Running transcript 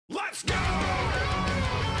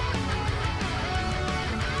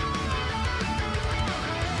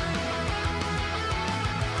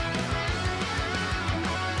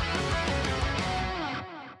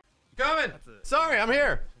Sorry, I'm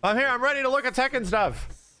here. I'm here. I'm ready to look at Tekken stuff.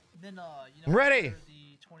 I'm ready.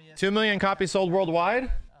 2 million copies sold worldwide.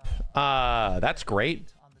 That's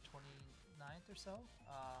great. On the 29th or so.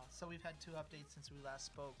 So we've had 2 updates since we last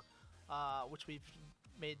spoke, which we've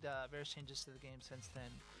made various changes to the game since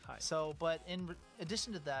then. So, but in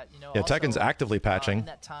addition to that, you know, yeah, also, Tekken's actively patching. In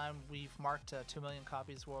that time, we've marked 2 million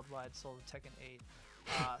copies worldwide sold of Tekken 8.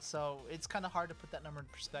 So it's kind of hard to put that number in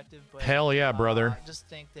perspective. But hell yeah, brother! Just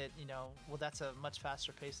think that, you know, well, that's a much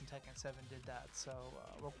faster pace than Tekken 7 did that. So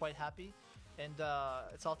we're quite happy, and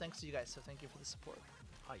it's all thanks to you guys. So thank you for the support.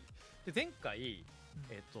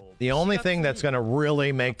 The only thing that's going to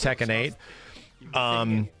really make Tekken 8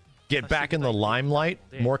 get back in the limelight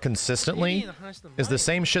more consistently is the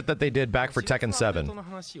same shit that they did back for Tekken 7.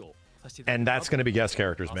 And that's going to be guest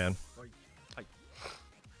characters, man.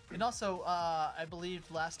 And also, I believe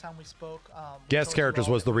last time we spoke... guest characters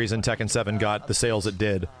was the reason Tekken 7 got the sales it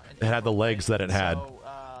did. It had the legs that it had. So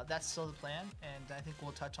that's still the plan, and I think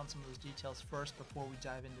we'll touch on some of those details first before we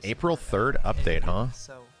dive into... April 3rd update, huh?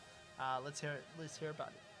 So let's hear about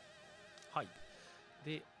it. はい。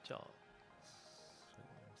で、じゃあ、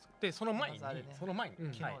で、その前に、昨日です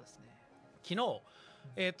ね。昨日、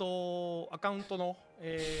アカウントの、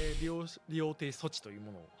利用停止措置という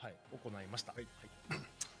ものを、はい、行いました。はい。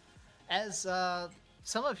As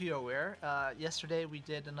some of you are aware, yesterday we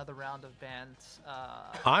did another round of bans.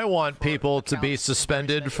 I want people to be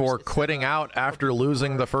suspended for quitting out after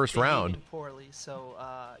losing the first round.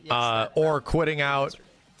 Or quitting out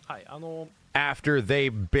after they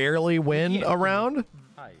barely win a round.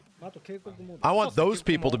 I want those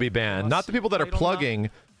people to be banned, not the people that are plugging.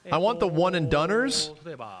 I want the one and doners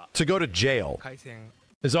to go to jail,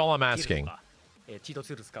 is all I'm asking.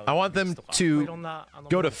 I want them to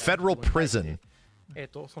go to federal prison.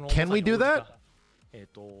 Can we do that?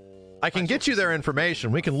 I can get you their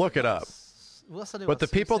information. We can look it up. But the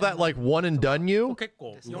people that like one and done you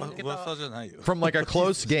from like a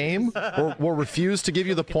close game or will refuse to give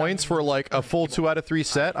you the points for like a full 2 out of 3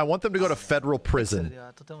 set, I want them to go to federal prison.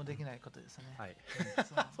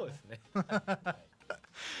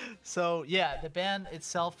 So yeah, the ban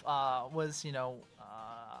itself was, you know,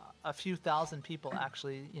 a few thousand people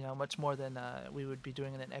actually, you know, much more than we would be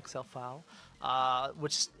doing in an Excel file,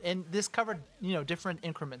 and this covered, you know, different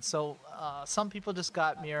increments. So some people just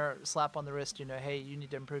got mere slap on the wrist, you know, hey, you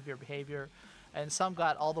need to improve your behavior, and some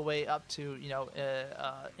got all the way up to, you know,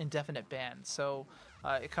 indefinite ban. So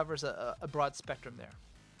it covers a broad spectrum there.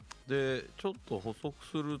 で、ちょっと補足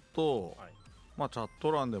すると、まあチャッ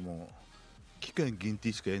ト欄でも期間限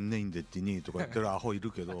定しかやんないんでってにとか言ってるアホい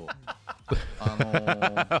るけど。Oh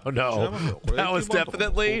no, that was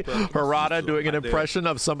definitely Harada doing an impression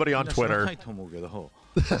of somebody on Twitter.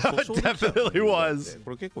 Definitely was.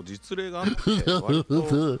 これ結構実例があって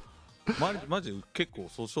割とマジ結構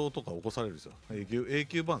訴訟とか起こされるんですよ。永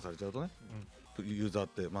久バンされちゃうとね、ユーザーっ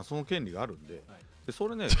てまあその権利があるんで、そ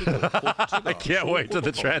れね結構こっちが I can't wait to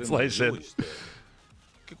the translation.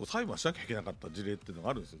 結構裁判しなきゃいけなかった事例っていうの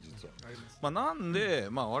があるんですよ実は。まあなんで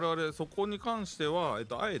まあ我々そこに関してはあ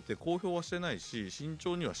えて公表はしてないし慎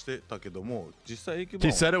重にはしてたけども実際永久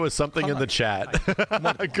He said it was something in the chat.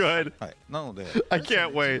 Good. はい。なので I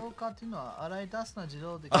can't wait. I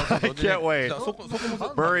can't wait.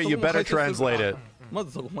 Murray, you better translate it. ま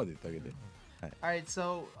ずそこまで言ってあげて。All right,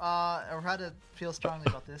 so Harada feels strongly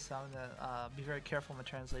about this. So I'm gonna be very careful in my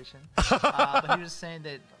translation. But he was saying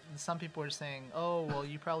that some people were saying, "Oh, well,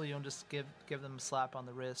 you probably don't just give them a slap on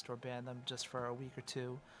the wrist or ban them just for a week or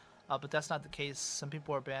two." But that's not the case. Some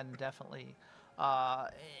people are banned indefinitely,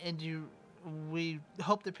 and we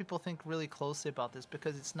hope that people think really closely about this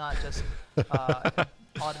because it's not just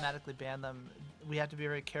automatically ban them. We have to be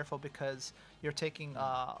very careful because you're taking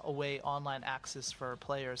away online access for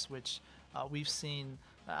players, which we've seen,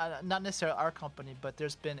 not necessarily our company, but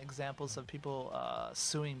there's been examples of people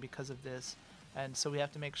suing because of this. And so we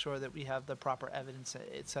have to make sure that we have the proper evidence,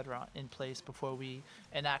 etc., in place before we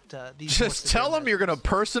enact these. Just tell them you're going to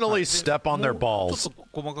personally step on their balls.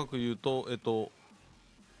 細かく言うと、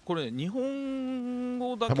これ日本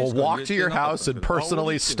語だ I け will しか walk 入 to れ your てなかったん house ですけ and ど、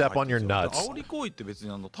 personally step on your nuts. 煽り行為って別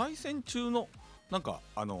に対戦中のなんか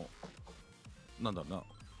なんだろうな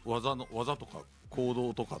技とか行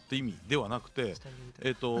動とかって意味ではなくて、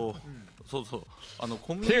そうそう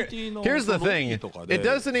コミュニティの Here's the thing. It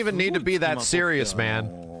doesn't even need to be that serious,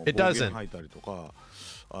 man. It doesn't.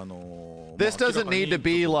 This doesn't need to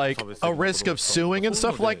be like a risk of suing and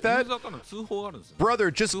stuff like that.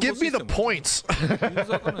 Brother, just give me the points.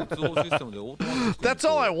 That's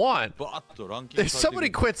all I want. If somebody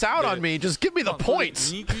quits out on me, just give me the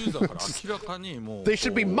points. They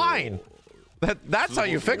should be mine. That's how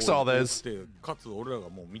you fix all this. かつ俺らが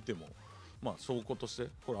もう見ても、まあ証拠として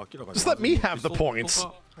これ明らかに Just let me have the points.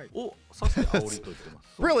 を指して煽りと言ってま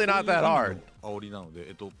す。Really not that hard. 煽りなの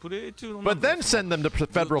で、プレイ中の But then send them to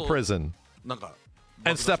federal prison なんか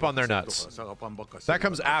and step on their nuts. That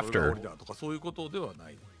comes after. とかそういうことではな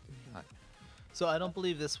い。はい。 So I don't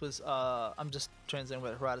believe this was. I'm just translating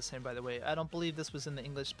what Harada's saying, by the way. I don't believe this was in the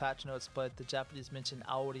English patch notes, but the Japanese mentioned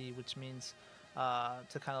aori, which means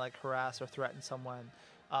to kind of like harass or threaten someone.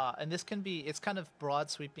 And this can be, it's kind of broad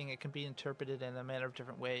sweeping. It can be interpreted in a manner of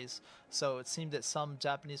different ways. So it seemed that some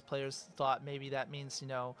Japanese players thought maybe that means, you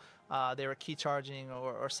know, they were key charging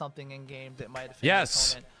or something in game that might offend the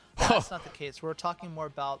opponent. That's not the case. We're talking more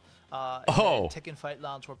about Tekken Fight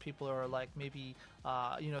Lounge, where people are like maybe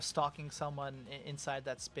you know, stalking someone inside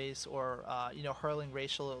that space, or you know, hurling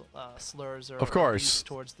racial slurs or abuse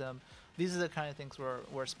towards them. These are the kind of things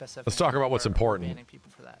we're specific. Let's talk about what's important. Banning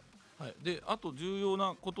people for that. はい、であと重要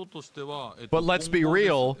なこととしては、But let's be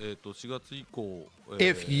real. 4月以降、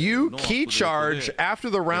If you key charge after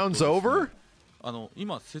the round's over,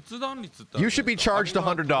 今切断率って you should be charged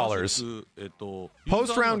 $100.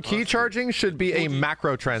 Post-round key charging should be a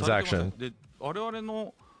macro transaction. で我々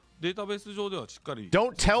のデータベース上ではしっかり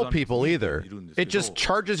Don't tell people either. It just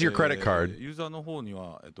charges your credit card. ユーザーの方に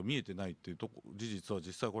は、見えてないっていう事実は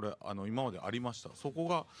実際これ今までありました。そこ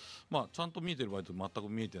がまあちゃんと見えてる場合と全く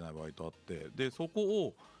見えてない場合とあって、でそこ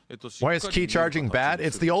をWhy is key charging bad?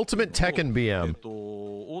 It's the ultimate Tekken BM.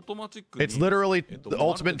 It's literally the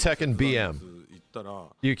ultimate Tekken BM.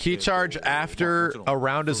 You key charge after a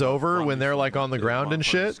round is over when they're like on the ground and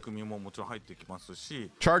shit.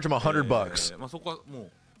 Charge them $100. まあそこはも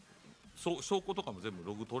う証拠とかも全部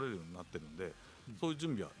ログ取れるようになってるんで、そういう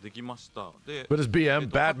準備はできました。で、What is BM?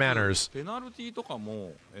 Bad manners. ペナルティとか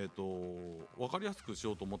も分かりやすくし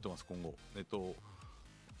ようと思ってます今後。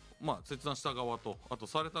まあ切断した側とあと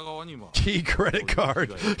された側には Key credit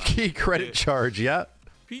card, key credit charge, yeah.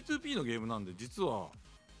 P2P のゲームなんで実は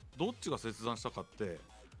どっちが切断したかって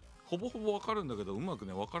ほぼほぼ分かるんだけどうまく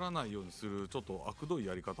ね分からないようにするちょっと悪どい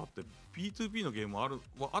やり方って P2P のゲームは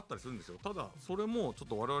あったりするんですよ。ただそれもちょっ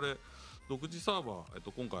と我々独自サーバ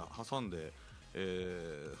ー、今回挟んで、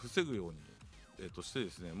防ぐように、して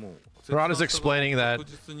ですねもう Rod is explaining that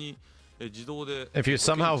確実に自動で if you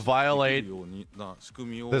somehow violate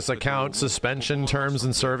this account suspension terms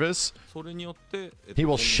and service, それによって、he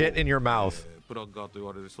will shit in your mouth. プラッガーと言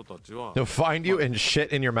われる人たちは He'll find you and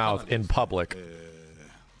shit in your mouth in public.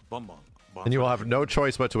 バンバン And you will have no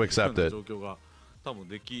choice but to accept it. 状況が多分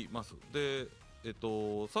できます。で、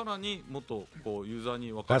さらにもっとこうユーザー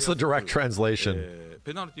に分かりやすく That's the direct translation.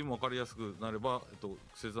 ペナルティも分かりやすくなれば、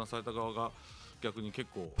切断された側が逆に結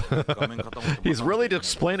構画面傾いて He's really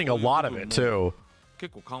explaining a lot of it too.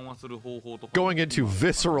 結構緩和する方法とか Going into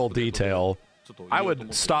visceral detail. I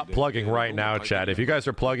would stop plugging right now, Chad. If you guys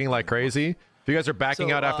are plugging like crazy, if you guys are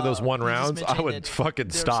backing out after those one rounds, I would fucking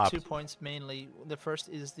stop. There's 2 points mainly. The first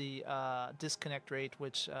is the disconnect rate,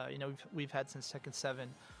 which you know we've had since Tekken 7.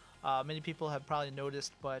 Many people have probably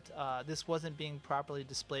noticed, but this wasn't being properly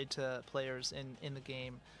displayed to players in the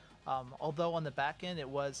game. Although on the back end it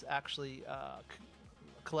was actually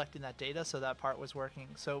collecting that data, so that part was working.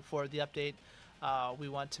 So for the update, we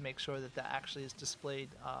want to make sure that that actually is displayed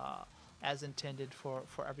as intended for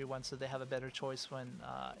everyone, so they have a better choice when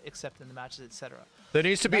accepting the matches, etc. There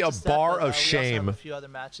needs to be a bar of shame, a few other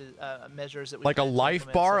measures that we like a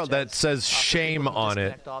life bar that says shame on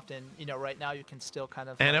it, often, you know, right now you can still kind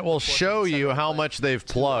of and it will show you how much they've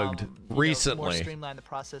plugged recently. More streamline the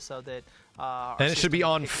process so that and it should be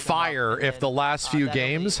on fire if the last few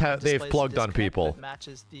games they've plugged on people.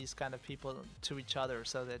 Matches these kind of people to each other,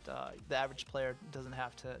 so that the average player doesn't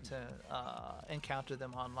have to encounter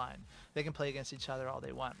them online. They can play against each other all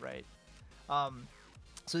they want, right?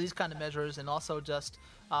 So these kind of measures, and also just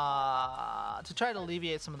to try to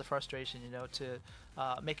alleviate some of the frustration, you know, to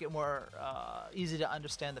make it more easy to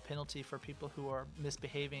understand the penalty for people who are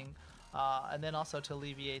misbehaving. And then also to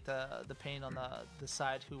alleviate the pain on the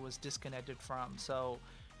side who was disconnected from. So,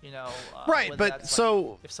 you know, right, but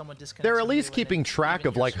so if someone they're at least keeping track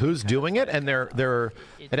of like who's doing it, and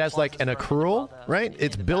it has like an accrual, right?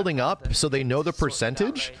 It's building up, so they know the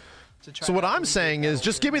percentage. So what I'm saying is,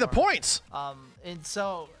 just give me the points. And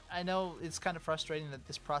so I know it's kind of frustrating that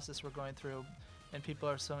this process we're going through, and people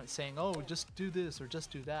are saying, "Oh, just do this or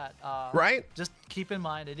just do that." Right. Just keep in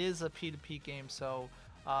mind, it is a P2P game, so.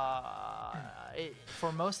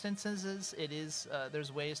 For most instances, it is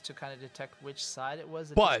there's ways to kind of detect which side it was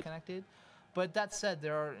that disconnected. But that said,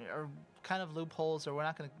 there are kind of loopholes, or we're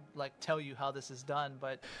not going to like tell you how this is done,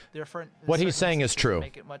 but there are what he's saying is true.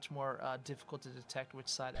 Make it much more difficult to detect which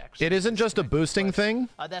side actually. It isn't just a boosting thing.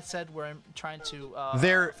 That said, we're trying to.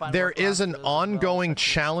 There is an ongoing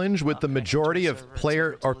challenge with the majority of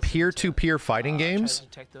player or peer-to-peer fighting games, to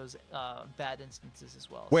detect those bad instances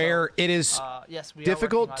as well. where it is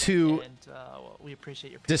difficult to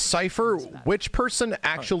decipher which person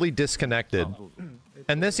actually disconnected.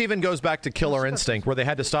 And this even goes back to Killer Instinct, where they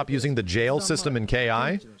had to stop using the jail system in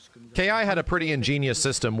KI. KI had a pretty ingenious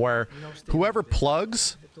system where whoever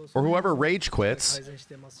plugs or whoever rage quits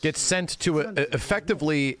gets sent to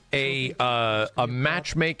effectively a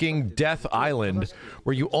matchmaking death island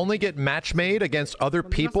where you only get match made against other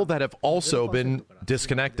people that have also been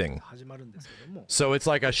disconnecting. So it's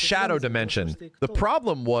like a shadow dimension. The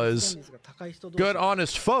problem was good,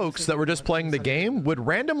 honest folks that were just playing the game would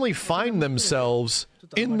randomly find themselves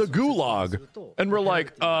in the gulag. And we're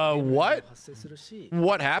like, what?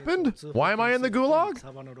 What happened? Why am I in the gulag?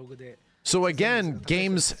 So again,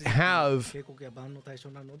 games have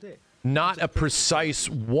not a precise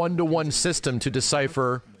one-to-one system to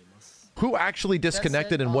decipher who actually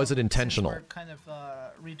disconnected and was it intentional. We're kind of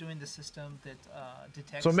redoing the system that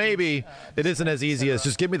detects. So maybe it isn't as easy as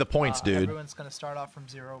just give me the points, dude. Everyone's going to start off from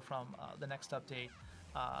 0 from the next update.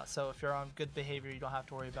 So if you're on good behavior, you don't have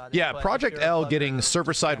to worry about it. Yeah, Project L getting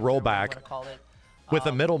server-side rollback with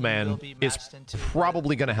a middleman is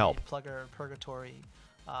probably going to help. Plugger purgatory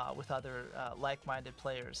with other like-minded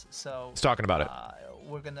players. So he's talking about it.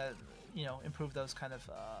 We're going to, improve those kind of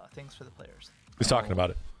things for the players. He's talking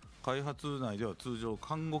about it. 開発内では通常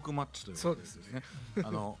監獄マッチというそうですね。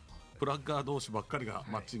プラッガー同士ばっかりが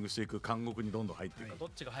マッチングしていく監獄にどんどん入っていく。どっ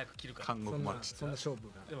ちが早く切るか。監獄マッチ。そんな勝負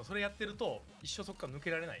が。でもそれやってると一生そこから抜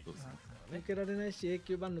けられない。抜けられないし永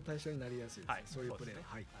久バンの対象になりやすい。はい、そういうプレー。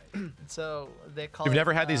はい。So they call You've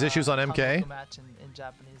never had these issues on MK? Match in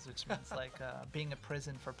Japanese, which means like being a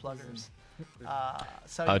prison for pluggers.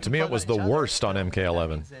 To me, it was the worst on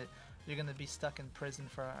MK11. You're going to be stuck in prison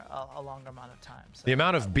for a longer amount of time. So the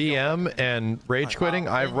amount of BM and rage quitting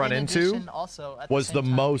I've run into was the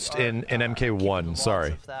most in MK1.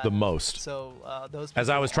 Sorry, the most. So as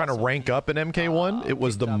I was trying to rank up in MK1, it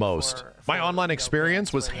was the most. My online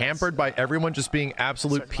experience was hampered by everyone just being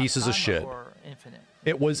absolute pieces of shit.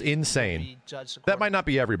 It was insane. That might not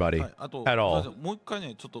be everybody at all. もう一回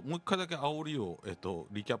ね、ちょっともう一回だけ煽りを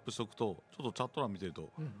リキャップしておくと、ちょっとチャット欄見てると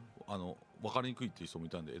分かりにくいっていう人もい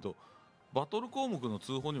たんで、バトル項目の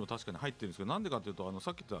通報にも確かに入ってるんですけど、なんでかというと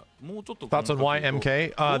さっき言ったもうちょっと Thoughts on why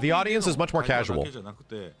MK? The audience is much more casual.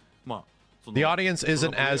 The audience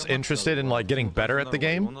isn't as interested in like getting better at the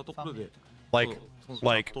game.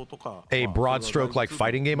 Like a broad stroke like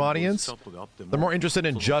fighting game audience, they're more interested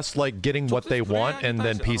in just like getting what they want and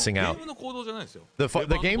then piecing out.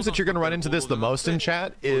 The games that you're going to run into this the most in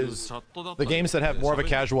chat is the games that have more of a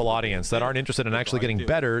casual audience that aren't interested in actually getting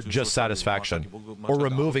better, just satisfaction or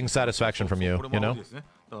removing satisfaction from you, you know?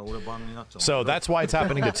 So that's why it's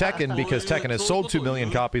happening to Tekken, because Tekken has sold 2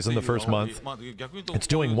 million copies in the first month. It's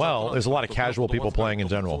doing well. There's a lot of casual people playing in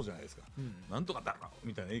general.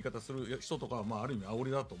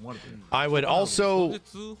 I would also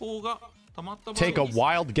take a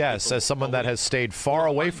wild guess as someone that has stayed far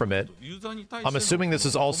away from it. I'm assuming this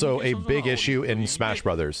is also a big issue in Smash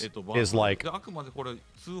Brothers, is like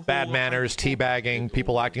bad manners, teabagging,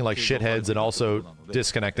 people acting like shitheads, and also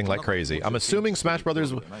disconnecting like crazy. I'm assuming Smash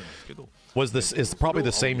Brothers is probably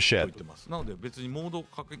the same shit.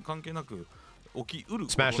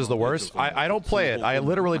 Smash is the worst. I don't play it. I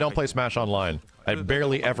literally don't play Smash Online. I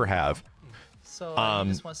barely ever have. So he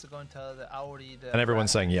just wants to go into the Aori. And everyone's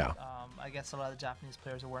saying, yeah. I guess a lot of the Japanese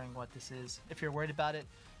players are worrying what this is. If you're worried about it,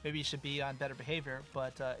 maybe you should be on better behavior.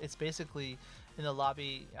 But it's basically in the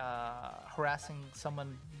lobby harassing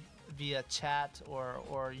someone via chat or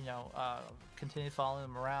continue following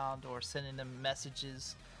them around or sending them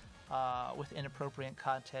messages with inappropriate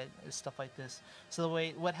content and stuff like this. So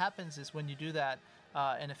what happens is when you do that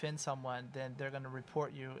and offend someone, then they're going to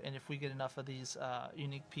report you. And if we get enough of these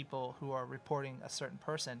unique people who are reporting a certain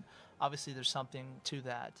person, obviously there's something to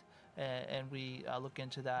that. And we look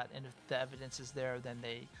into that. And if the evidence is there, then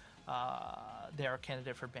they are a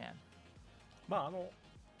candidate for ban.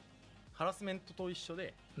 ハラスメントと一緒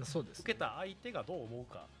で、受けた相手がどう思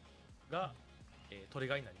うかが、トリ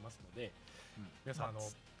ガーになりますので、皆さん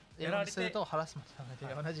やられ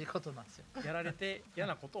て嫌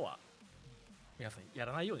なことは皆さんや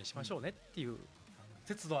らないようにしましょうねっていう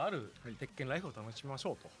節度ある鉄拳ライフを楽しみまし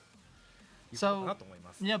ょうと。So, なと思い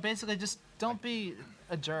ます。 you know, basically just don't be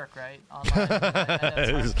a jerk, right?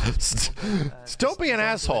 Online. Don't be an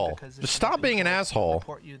asshole. Just stop being an asshole.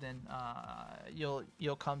 Report you, then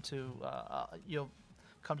you'll come to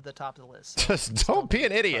the top of the list. Just don't be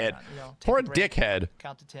an idiot or a dickhead.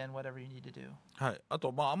 Count to 10, whatever you need to do. はい、あ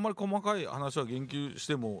とまああんまり細かい話は言及し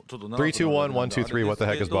てもちょっと長くなる3, 2, 1, 1, 2, 3. What the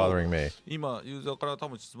heck is bothering me? 今ユーザーから多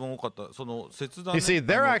分質問多かったその切断 You see,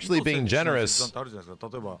 they're actually being generous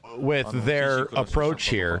with their approach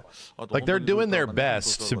here. Like they're doing their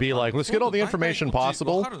best to be like, let's get all the information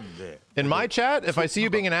possible. In my chat, if I see you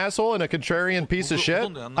being an asshole and a contrarian piece of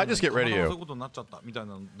shit, I just get rid of you.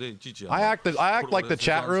 I act like the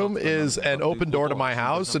chat room is an open door to my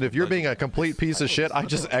house, and if you're being a complete piece of shit, I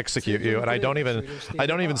just execute you, and I don't even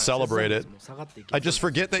celebrate it. I just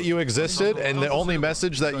forget that you existed, and the only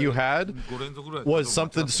message that you had was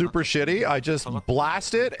something super shitty. I just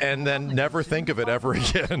blast it and then never think of it ever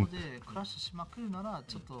again.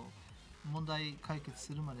 問題解決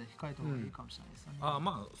するまで控えた方がいいかもしれないですよね。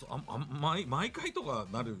まあ毎回とか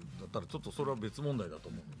なるんだったらちょっとそれは別問題だと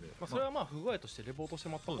思うので、それはまあ不具合としてレポートして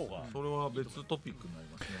もらった方が、それは別トピックになり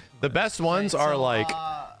ますね。The best ones are like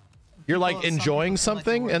you're like enjoying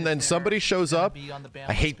something and then somebody shows up.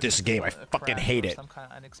 I hate this game. I fucking hate it.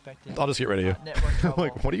 I'll just get rid of you.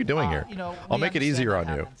 Like, what are you doing here? I'll make it easier on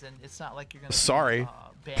you. Sorry.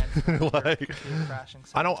 Like,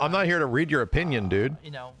 I'm not here to read your opinion, dude.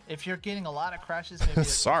 You know, if you're getting a lot of crashes, maybe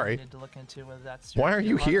sorry. you need to look into whether that's why are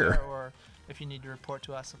you here? Or if you need to report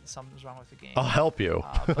to us something's wrong with the game. I'll help you.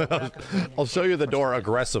 I'll show you the door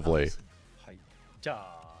aggressively. はい。じゃ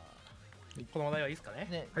あこの話題はいいですか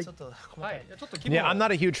ね。ちょっと細かい。 Yeah, I'm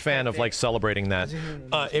not a huge fan of like celebrating that.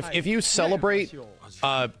 If you celebrate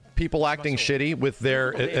people acting shitty with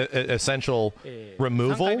their essential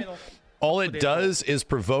removal, all it does is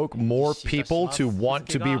provoke more people to want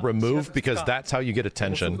to be removed because that's how you get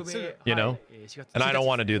attention, you know? And I don't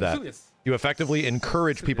want to do that. You effectively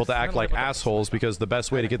encourage people to act like assholes because the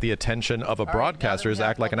best way to get the attention of a broadcaster is to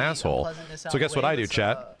act like an asshole. So guess what I do,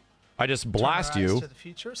 chat? I just blast you,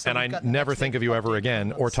 and I never think of you ever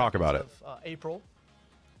again or talk about it. April.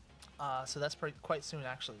 So that's quite soon,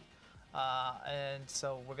 actually. And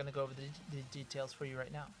so we're going to go over the details for you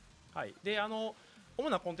right now. はい。で、主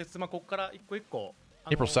なコンテンツ、ここから一個一個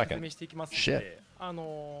April 2nd. 説明していきますの Shit. で、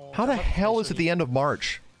How the hell is it the end of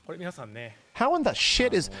March? これ皆さんね、 How in the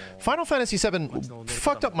shit is Final Fantasy VII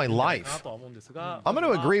fucked up my life? I'm going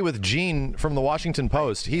to agree with Gene from the Washington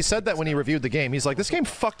Post. He said that when he reviewed the game. He's like, this game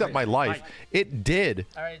fucked up my life. It did.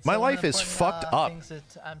 My life is fucked up.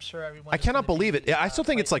 I cannot believe it. I still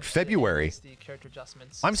think it's like February.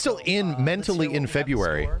 I'm still mentally in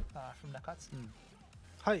February.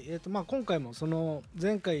 はい、まあ今回もその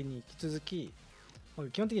前回に引き続き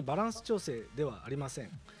基本的にバランス調整ではありませ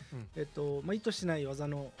ん。まあ意図しない技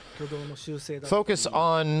の挙動の修正だったり Focus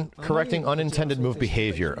on correcting unintended move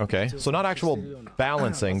behavior. Okay, so not actual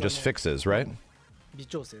balancing, just fixes, right? 微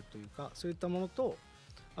調整というかそういったものと、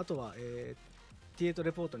あとはT8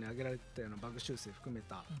 レポートに挙げられたようなバグ修正含め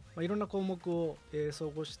た、まあいろんな項目を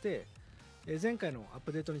総合して前回のアッ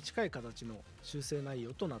プデートに近い形の修正内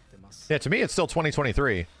容となってます。 Yeah, to me it's still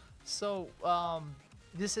 2023. So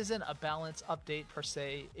this isn't a balance update per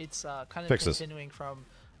se. It's kind of Fixes. continuing from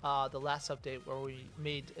the last update where we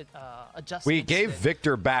made adjustments. We gave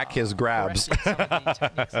Victor back his grabs. Some of the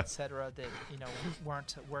techniques, etc., that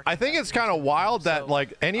weren't working. I think it's kind of wild that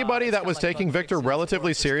like anybody that was taking Victor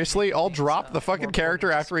relatively seriously all dropped the fucking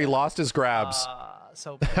character after he lost his grabs.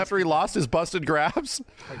 So After he lost his busted grabs,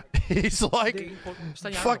 he's like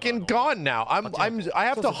fucking gone now. I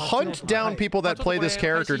have to hunt down people that play this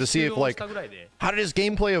character to see if like how did his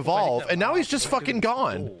gameplay evolve, and now he's just fucking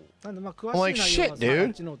gone. なんでまあ詳 Like しい内容 shit, は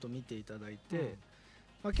dude. 8ノート見ていただいて、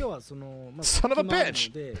まあ今日はそのまあ Son of a 隙間あるの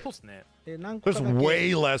bitch. でそうですね。何個か There's だけ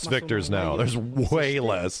way less まあ Victors その now. There's 内容を way そ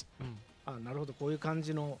less. してあ、なるほどこういう感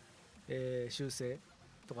じの修正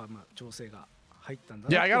とかまあ調整が入ったんだ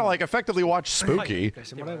な Yeah, I gotta like effectively watch Spooky. 理解し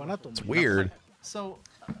てもらえばなと思い It's ます。 weird. So,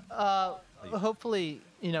 hopefully,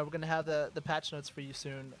 we're going to have the patch notes for you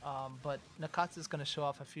soon. But Nakatsu is going to show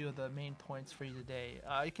off a few of the main points for you today.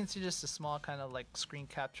 You can see just a small kind of like screen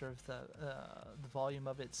capture of the volume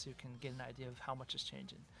of it, so you can get an idea of how much is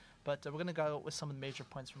changing. But we're going to go with some of the major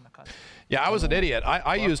points from Nakatsu. Yeah, I was an idiot.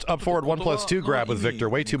 I used up forward 1+2 grab with Victor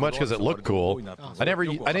way too much because it looked cool. I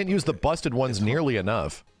didn't use the busted ones nearly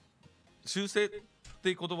enough. 修正って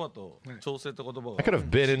いう言葉と調整って言葉が I could have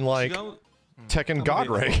been in like Tekken God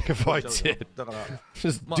Ray if I did. だから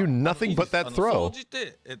Just do nothing but that 総 throw. じ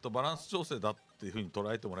てバランス調整だっていうふうに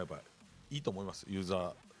捉えてもらえばいいと思います。ユーザ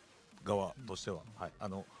ー側としては、はい、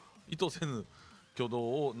意図せぬ挙動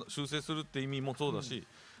を修正するって意味もそうだし、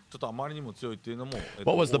ちょっとあまりにも強いっていうのも。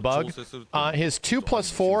What was the bug? His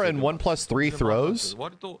 2+4 and 1+3 throws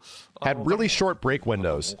had really short break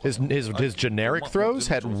windows. His generic throws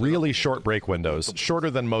had really short break windows,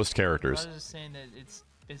 shorter than most characters. I was just saying that it's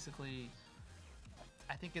basically,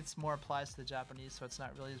 I think it's more applies to the Japanese, so it's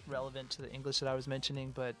not really as relevant to the English that I was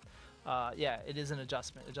mentioning, but yeah, it is an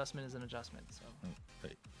adjustment. Adjustment is an adjustment. So.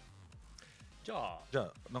 じゃあ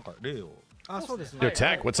なんか例を。そうですね。Yo,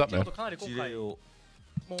 Tech, what's up, man? 事例を。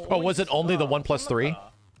Oh, was it only the 1+3?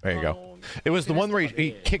 There you go. It was the one where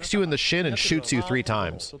he kicks you in the shin and shoots you 3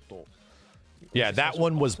 times. Yeah, that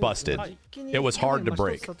one was busted. It was hard to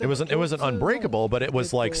break. It wasn't unbreakable, but it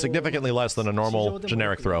was like significantly less than a normal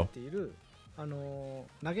generic throw. 投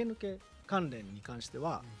げ抜け関連に関して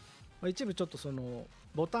は、一部ちょっとその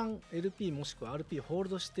ボタン LP もしくは RP をホール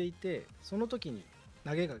ドしていて、その時に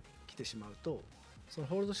投げが来てしまうと、その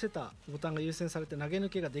ホールドしてたボタンが優先されて投げ抜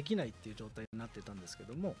けができないっていう状態になってたんですけ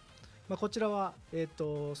ども、こちらは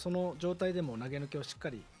その状態でも投げ抜けをしっか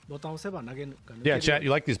りボタンを押せば投げ抜け。Yeah, chat, you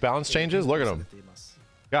like these balance changes? Look at them.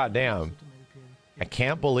 God damn. I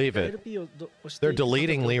can't believe it. They're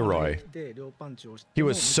deleting Leroy. He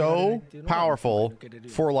was so powerful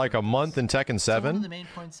for like a month in Tekken 7.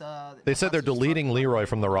 They said they're deleting Leroy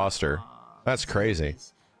from the roster. That's crazy.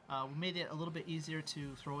 We made it a little bit easier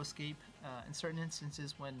to throw escape in certain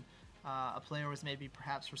instances when a player was maybe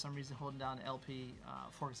perhaps for some reason holding down LP,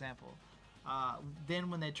 for example.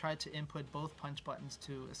 Then when they tried to input both punch buttons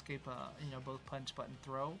to escape both punch button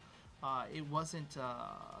throw, it wasn't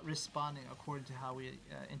responding according to how we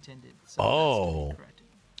intended. So oh.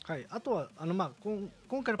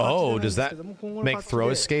 Oh, does that make throw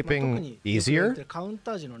escaping easier?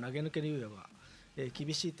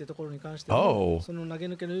 厳しいってところに関しても、その投げ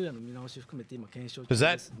抜けの猶予の見直し含めて今検証中で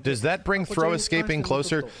す。Does that bring throw escaping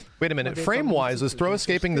closer? Wait a minute. Frame wise, is throw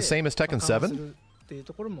escaping the same as Tekken 7? っていう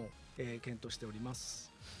ところも検討しておりま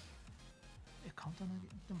す。カウ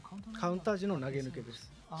ンター時の投げ抜けで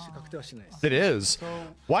す。確定はしないです。It is.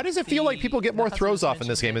 Why does it feel like people get more throws off in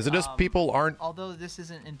this game? Is it just people aren't?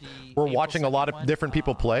 We're watching a lot of different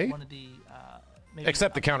people play.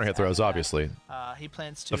 Except the counter hit throws, obviously. He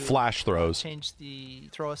plans to the flash throws. Change the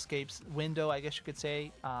throw escapes window, I guess you could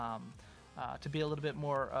say, to be a little bit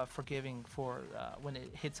more forgiving for when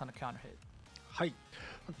it hits on a counter hit. はい。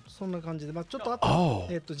そんな感じで、ちょっとあと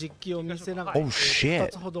実機を見せながら2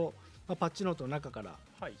つほどパッチノートの中から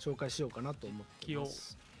紹介しようかなと思っていま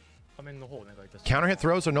す。Counter hit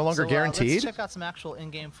throws are no longer guaranteed. Let's check out some actual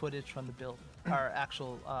in-game footage from the build. Our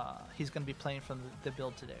actual, he's going to be playing from the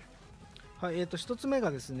build today. はい、1つ目が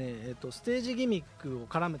ですね、ステージギミックを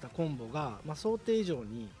絡めたコンボが、想定以上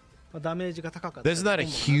にダメージが高かった。Isn't that a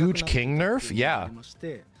huge king nerf? Yeah.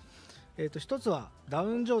 1つはダ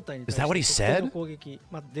ウン状態に対して攻撃、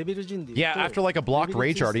デビルジンで言うと、Yeah, after like a blocked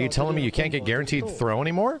rage art, are you telling me you can't get guaranteed throw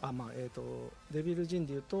anymore? デビルジン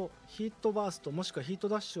で言うと、ヒートバーストもしくはヒート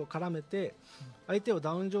ダッシュを絡めて、相手を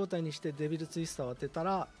ダウン状態にしてデビルツイスターを当てた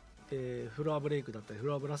ら、フロアブレイクだったりフ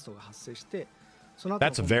ロアブラストが発生して、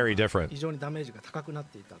That's very different.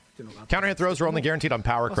 Counter hit throws were only guaranteed on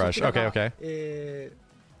Power Crush. Okay, okay.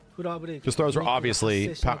 Just throws were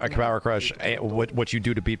obviously Power Crush, what you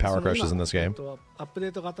do to beat Power Crushes in this game. アップデ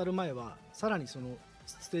ートが当たる前はさらにその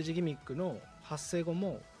ステージギミックの発生後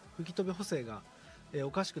も吹き飛び補正が I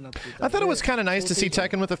thought it was kind of nice to see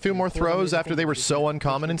Tekken with a few more throws after they were so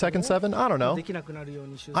uncommon in Tekken 7. I don't know.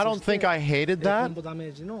 I don't think I hated that.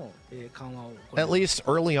 At least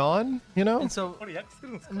early on, you know? And so,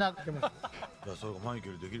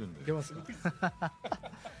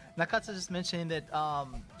 Nakatsu just mentioning that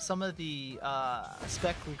some of the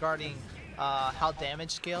spec regarding how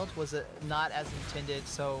damage scaled was not as intended.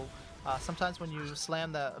 So sometimes when you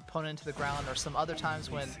slam the opponent into the ground, or some other times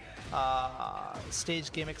when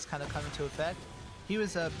stage gimmicks kind of come into effect. He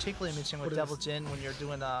was particularly mentioning with Devil Jin when you're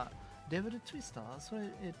doing a Devil Twister.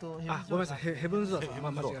 ごめんなさい、ヘブンズだと間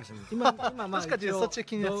違えました。今動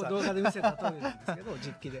画で見せた通りなんですけど、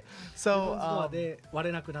実機で。So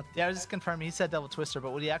yeah, I was just confirming. He said Devil Twister,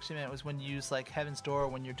 but what he actually meant was when you use like Heaven's Door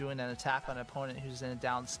when you're doing an attack on an opponent who's in a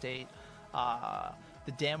down state.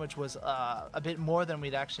 The damage was a bit more than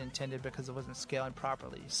we'd actually intended because it wasn't scaling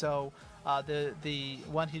properly. So the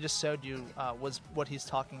one he just showed you was what he's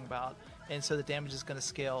talking about, and so the damage is going to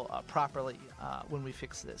scale properly when we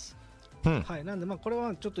fix this.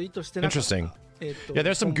 Interesting. Yeah,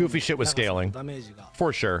 there's some goofy shit with scaling,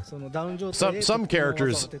 for sure. Some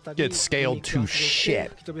characters get scaled to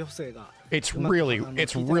shit. It's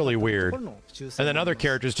really weird. And then other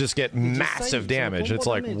characters just get massive damage. It's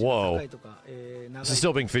like, whoa. This is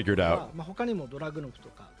still being figured out.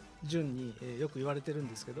 順に、よく言われてるん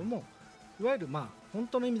ですけども、いわゆる本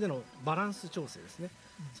当の意味でのバランス調整ですね。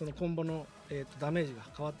そのコンボの、ダメージが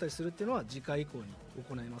変わったりするっていうのは次回以降に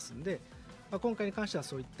行いますんで、今回に関しては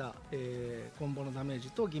そういった、コンボのダメー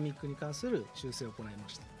ジとギミックに関する修正を行いま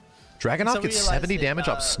した。Dragunov gets 70 damage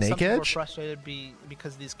off Snake Some people Edge? are frustrated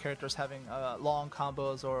because of these characters having long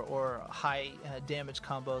combos or high damage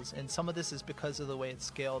combos, and some of this is because of the way it's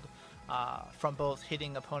scaled from both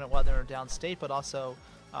hitting opponent while they're down state, but also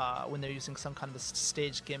when they're using some kind of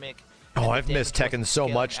stage gimmick. Oh, I've missed Tekken so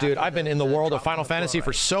much, dude. I've been in the world of Final Fantasy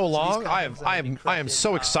for so long. I am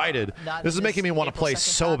so excited. This is making me want to play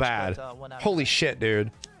so bad. Holy shit,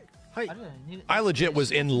 dude. I legit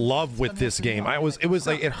was in love with this game. It was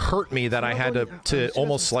like it hurt me that I had to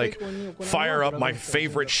almost like fire up my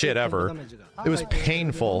favorite shit ever. It was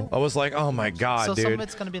painful. I was like, oh my god, dude.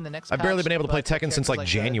 I've barely been able to play Tekken since like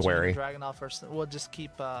January. We'll just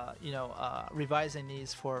keep revising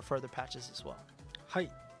these for further patches as well. は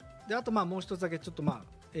い。であともう一つだけちょっと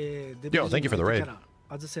Yo, thank you for the raid.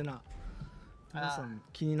 アズセナ皆さん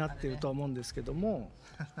気になっているとは思うんですけども、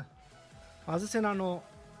アズセナの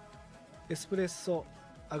エスプレッソ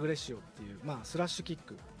アグレッシオっていうスラッシュキッ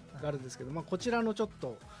クがあるんですけど、こちらのちょっ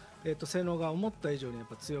と性能が思った以上にやっ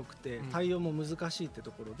ぱ強くて対応も難しいって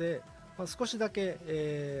ところで、少しだ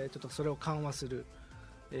けちょっとそれを緩和する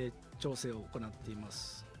調整を行っていま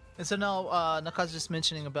す。And so now Naka's just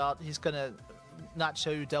mentioning about he's gonna not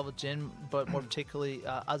show you Devil Jin, but more particularly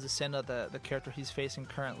Azucena, the character he's facing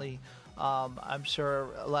currently. I'm sure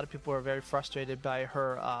a lot of people are very frustrated by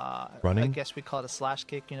her running. I guess we call it a slash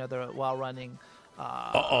kick, you know, while running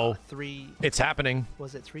three. It's happening.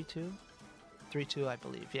 Was it 3-2? 3-2, I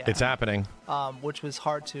believe. Yeah. It's happening. Which was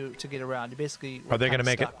hard to get around. You basically are they going to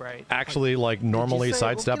make stuck, it right? actually like normally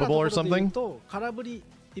sidesteppable or something?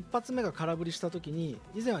 一発目が空振りしたときに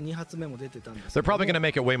以前は2発目も出てたんです。They're probably going to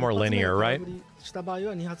make it way more linear, right? 空振りした場合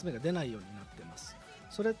は2発目が出ないようになってます。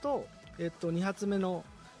それと2発目の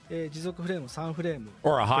持続フレーム3フレーム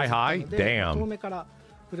or a high high? Damn. 遠目から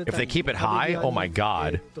触れた If they keep it high, oh my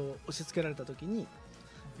god. 押し付けられたときに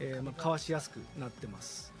かわしやすくなってま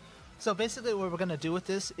す。So basically what we're going to do with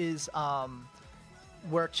this is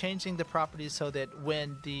we're changing the properties so that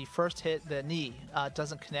when the first hit, the knee,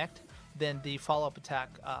 doesn't connect, then the follow-up attack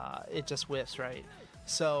it just whiffs, right?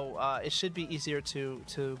 So it should be easier to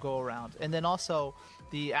go around. And then also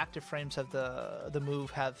the active frames of the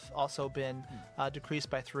move have also been decreased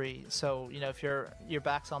by 3. So you know, if your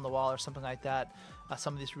back's on the wall or something like that,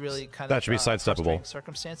 some of these really kind that should be sidesteppable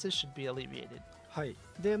circumstances should be alleviated. はい。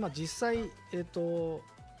で実際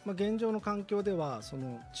現状の環境ではそ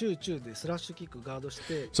の中でスラッシュキックガードし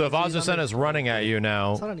て。So if Azucena is running at you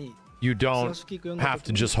now, you don't have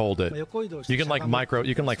to just hold it. You can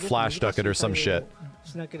like flash duck it or some shit.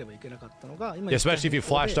 Especially if you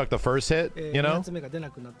flash duck the first hit, you know? So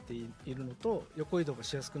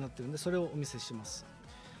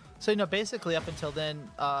you know, basically up until then,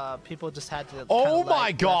 people just had to oh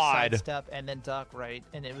my god step and then duck, right?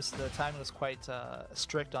 And it was the timing was quite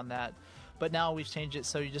strict on that. But now we've changed it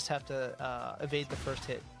so you just have to evade the first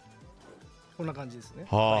hit. こんな感じですね。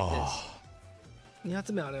2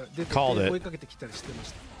 発目あれ出て追いかけてきたりしてま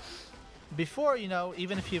した。Before, you know,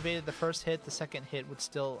 even if you evaded the first hit, the second hit would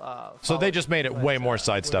still So they just made it way more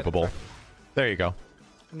sidesteppable. There you go.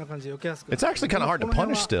 こんな感じで避けやすく。It's actually kind of hard to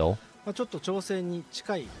punish still. ちょっと調整に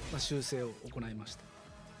近い修正を行いました。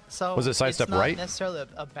So was it sidestep it's not right? necessarily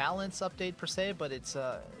a balance update per se, but it's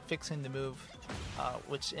fixing the move,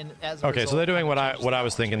 which as okay, so they're doing what I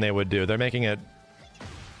was thinking they would do. They're making it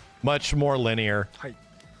much more linear. はい。っ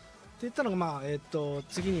て言ったのが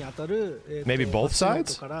次に当たるmaybe both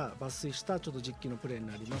sides から抜粋したちょっと実機のプレーに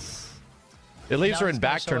なります。It leaves her in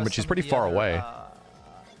back turn, but she's pretty far away.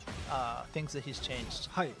 Things that he's changed.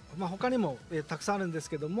 はい。他にもたくさんあるんです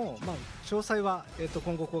けども、詳細は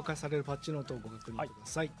今後公開されるパッチノートをご確認くだ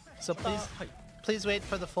さい。So please wait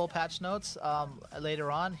for the full patch notes later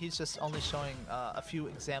on. He's just only showing a few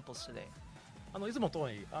examples today. いつも通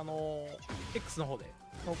りX の方で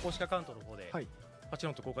公式アカウントの方でパッチ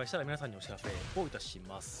ノート公開したら皆さんにお知らせをいたし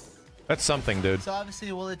ます。That's something, dude. So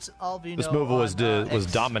obviously, well, it's all of you know. This move was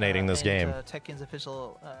dominating this game. Tekken's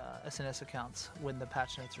official SNS accounts when the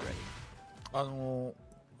patch notes are ready.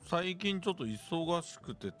 最近ちょっと忙し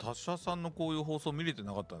くて他社さんのこういう放送見れて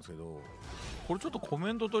なかったんですけど、これちょっとコ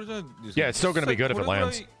メント取りたいんですけど。Yeah, it's still going to be good if it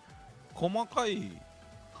lands. 細かい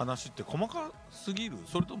話って細かすぎる？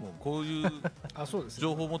それともこういう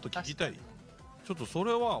情報をもっと聞きたい？ちょっとそ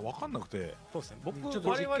れは分かんなくて。そうですね。僕ちょっと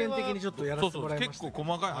実験的にちょっとやらせてもらいました。結構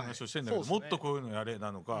細かい話をしてるんだけど、もっとこういうのやれ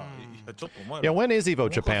なのか、いやちょっとお前ら。Yeah, when is Evo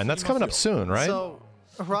Japan? That's coming up soon, right? So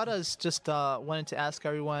Harada's just wanted to ask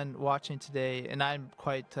everyone watching today, and I'm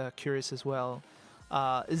quite curious as well.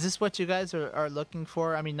 Is this what you guys are looking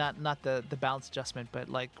for? I mean, not the balance adjustment, but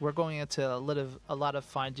like we're going into a lot of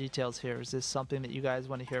fine details here. Is this something that you guys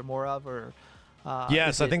want to hear more of, or?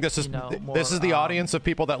 Yes, I think this is more, this is the audience of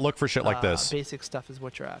people that look for shit like this. Basic stuff is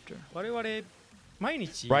what you're after.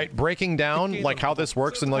 Right, breaking down like how this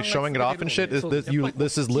works and like showing it off and shit.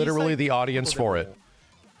 This is literally the audience for it.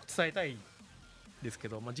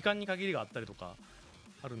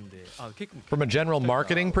 From a general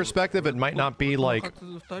marketing perspective, it might not be like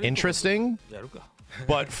interesting,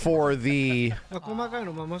 but for the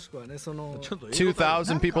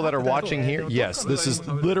 2,000 people that are watching here, yes, this is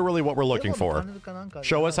literally what we're looking for.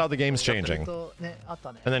 Show us how the game's changing, and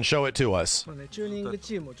then show it to us.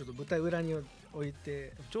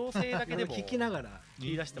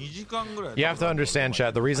 You have to understand,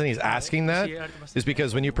 Chad, the reason he's asking that is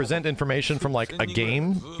because when you present information from like a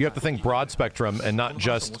game, you have to think broad spectrum and not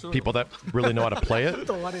just people that really know how to play it.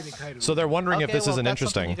 So they're wondering if this isn't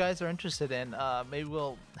interesting. You guys are interested in, maybe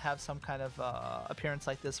we'll have some kind of appearance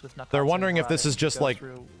like this with Knuckles. They're wondering if this is just like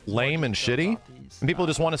lame and shitty, and people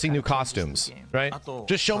just want to see new costumes, right?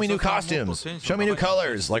 Just show me new costumes, show me new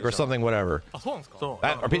colors, like or something, whatever.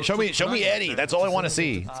 Show me Eddy. That's all I want to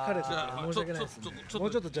see. も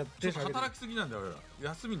うちょっとじゃあ手下げて。働きすぎなんだよ俺ら。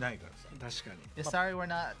休みないからさ。確かに。Sorry, we're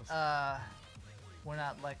not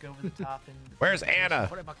like over the top and. Where's Anna?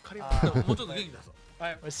 こればっかり。もうちょっと元気出そう。We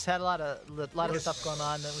just had a lot of stuff going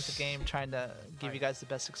on with the game, trying to give you guys the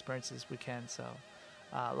best experiences we can. So,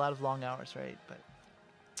 a lot of long hours, right? But.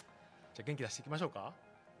 じゃあ元気出していきましょうか。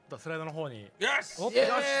スライドの方に。よし。おっとよし。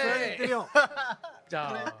じ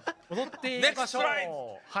ゃあ踊っていきましょう。は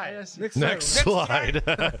い。Next slide.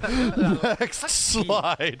 Next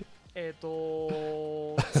slide.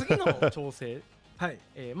 次の調整。はい。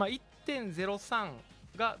まあ 1.03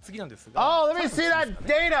 が次なんですが。Oh, let me see that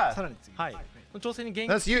data. さらに次。はい。調整に言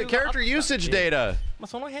及 That's character usage data. まあ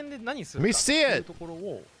その辺で何するかというところ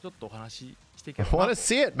をちょっとお話ししていければ。I want to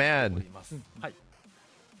see it, man. はい。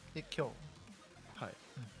で今日。はい。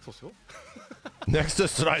そうですよ。Next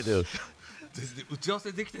slide. 打ち合わ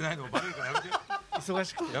せできてないのもバレるからやめて。忙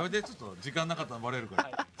しくて。やめて、ちょっと時間なかったらバレるか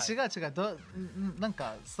ら。違うなん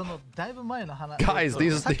かそのだいぶ前の話。Guys,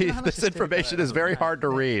 this information is very hard to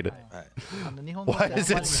read. Why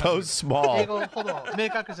is it so small? 英語ほど明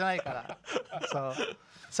確じゃないから。So,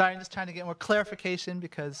 sorry, I'm just trying to get more clarification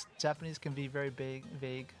because Japanese can be very vague.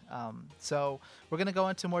 So we're gonna go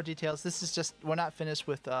into more details. This is just we're not finished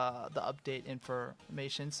with the update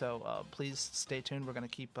information. So please stay tuned. We're gonna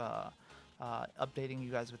keep updating you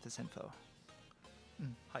guys with this info.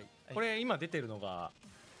 はい。これ今出てるのが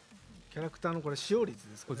キャラクターのこれ使用率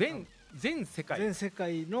ですか。全世界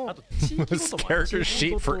のあと地域ごと character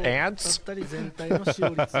sheet for ants だったり全体の使用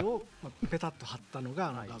率をペタッと貼ったの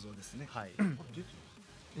が画像ですね。はい。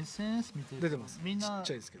SNS 見てる。出てます。みんなちっ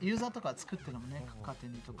ちゃいですけど。ユーザーとか作ってるのもね、勝手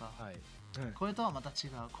にとか。はい。これとはまた違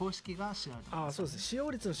う公式が知られてます。そうです。使用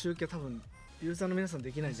率の集計多分ユーザーの皆さん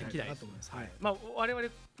できないんじゃないかなと思います。はい。まあ我々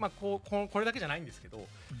まあこれだけじゃないんですけど、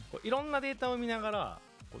いろんなデータを見ながら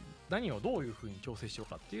何をどういうふうに調整しよう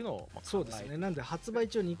かっていうのをそうですね。なんで発売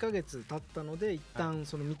中2ヶ月経ったので一旦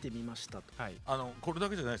その見てみましたと。はい。これだ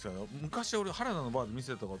けじゃないですけど、昔俺原田のバーで見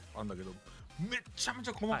せたことあるんだけど。めちゃめち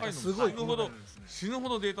ゃ細かいの、すごい死ぬほ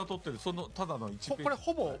どデータ取ってるそのただの1ページ。これ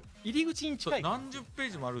ほぼ入り口に近い。何十ペ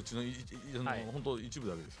ージもあるうちの本当一部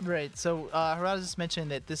だけです。Right. So Harada just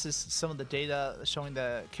mentioned that this is some of the data showing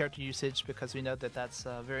the character usage because we know that that's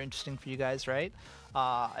very interesting for you guys, right?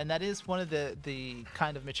 And that is one of the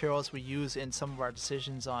kind of materials we use in some of our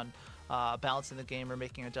decisions on balancing the game or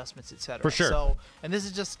making adjustments, etc. For sure. So, and this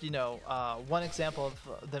is just one example of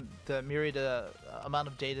the myriad amount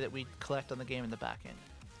of data that we collect on the game in the back end.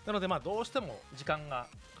 なのでまあどうしても時間が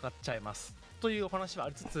かかっちゃいますというお話はあ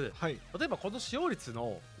りつつ、例えばこの使用率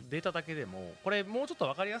のデータだけでもこれもうちょっと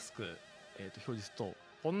分かりやすく表示すると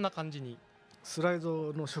こんな感じに。スライ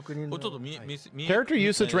ドの職人の Character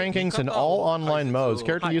usage rankings in all online modes.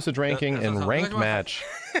 Character usage ranking in ranked match.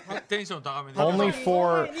 Only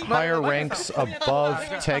for higher ranks above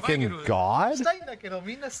Tekken God? したいんだけど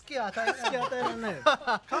みんな好き与えられない。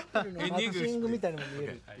カップルのマッチングみたいなのも見え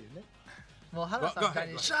るっていうね。もう原さんみたい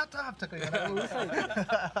に Shut up とか言わない。うるさい。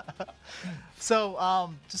So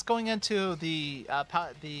just going into the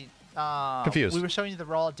confused. We were showing you the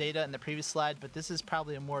raw data in the previous slide, but this is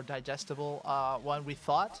probably a more digestible one we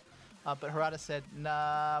thought. But Harada said,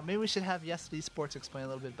 nah, maybe we should have Yesterday Sports explain a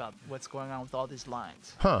little bit about what's going on with all these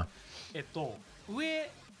lines. Huh. 上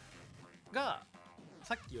が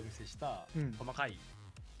さっきお見せした細かい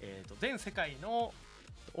全世界の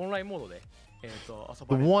オンラインモードで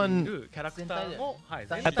The one at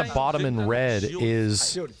the bottom in red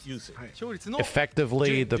is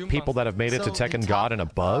effectively the people that have made it to Tekken God and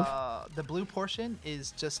above. The blue portion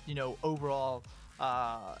is just, you know, overall.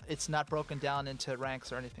 It's not broken down into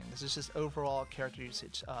ranks or anything. This is just overall character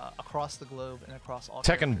usage across the globe and across all.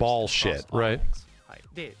 Tekken ball shit, right?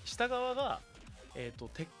 で下側が鉄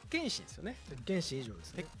拳神ですよね。鉄拳神以上で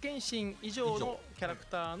すね。鉄拳神以上のキャラク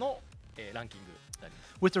ターのランキングになりま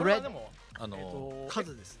す。With the red でも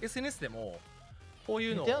数です。SNS でもこう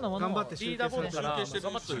いうのを頑張ってリーダーボードから頑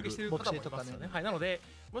張って集計してる方もいますよね。はい、なので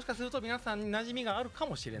もしかすると皆さんに馴染みがあるか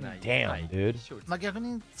もしれない。Damn, dude. まあ逆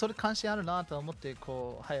にそれ関心あるなと思って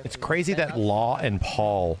こう早く。It's crazy that Law and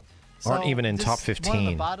Paul aren't even in top 15. One on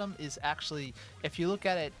the bottom is actually, if you look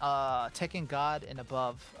at it, Tekken God and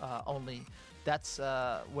above only. That's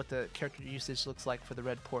what the character usage looks like for the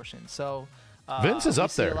red portion. So Vince is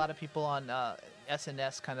up there. A lot of people on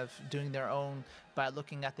SNS kind of doing their own by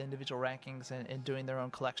looking at the individual rankings and doing their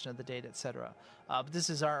own collection of the data, etc. But this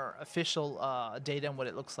is our official data and what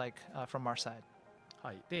it looks like from our side.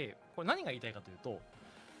 はい。で、これ何が言いたいかとい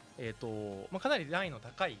うと、まあかなりラインの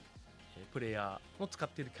高いプレイヤーの使っ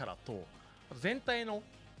ているキャラと、あと全体の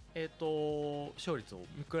勝率を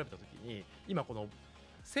見比べたときに、今この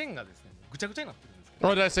線がですね、ぐちゃぐちゃになってるんですけど。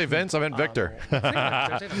Oh, did I say Vince? I meant Victor.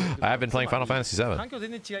 I've been playing Final Fantasy VII. 環境全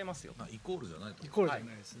然違いますよ。イコールじゃないと。イコールじゃ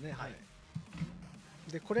ないですね。はい。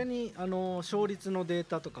でこれに勝率のデー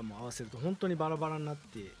タとかも合わせると本当にバラバラになっ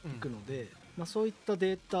ていくので、まあそういった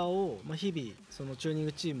データをまあ日々そのチューニン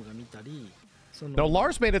グチームが見たり、その No,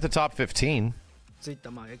 Lars made it to top 15. ツイッタ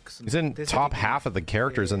ーまあ X の He's in top half of the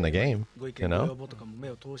characters in the game. ご意 You 見ご要 know? 望とかも目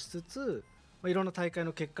を通しつつ、まあいろんな大会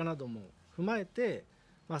の結果なども踏まえて、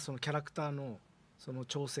まあそのキャラクターのその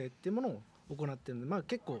調整っていうものを行ってるので、まあ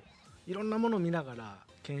結構いろんなものを見ながら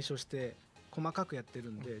検証して細かくやって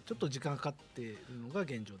るんで、ちょっと時間かかっているのが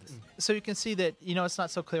現状です。So you can see that, you know, it's not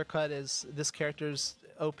so clear cut as this character's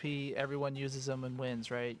OP, everyone uses them and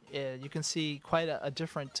wins, right? You can see quite a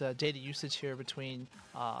different data usage here between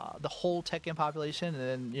the whole Tekken population and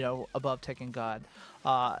then, you know, above Tekken God.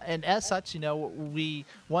 And as such, you know, we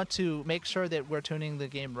want to make sure that we're tuning the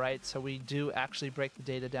game right, so we do actually break the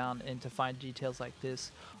data down into fine details like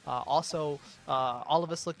this. Also, all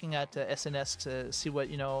of us looking at SNS to see what,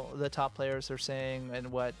 you know, the top players are saying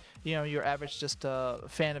and what, you know, your average just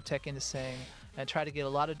fan of Tekken is saying, and try to get a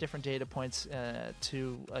lot of different data points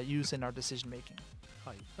to use in our decision making.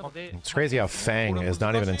 It's crazy how Fang is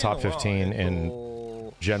not even in top 15 in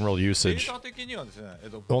general usage. データ的にはですね、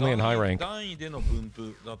Only in high rank. 段位での分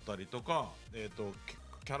布だったりとか、キ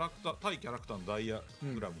ャラクター対キャラクターのダイヤ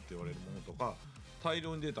グラムって言われるものとか、大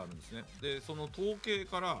量にデータあるんですね。で、その統計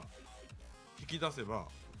から引き出せば、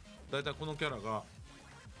だいたいこのキャラが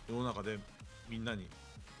世の中でみんなに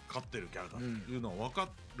勝ってるキャラだというのは分か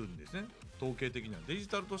るんですね。統計的にはデジ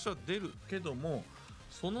タルとしては出るけども、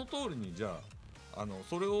その通りにじゃあ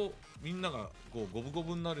それをみんながこう五分五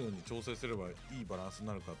分になるように調整すればいいバランスに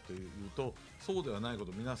なるかっていうと、そうではないこ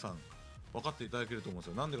と皆さん分かっていただけると思うん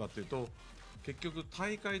ですよ。なんでかっていうと、結局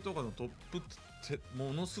大会とかのトップ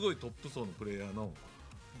ものすごいトップ層のプレイヤーの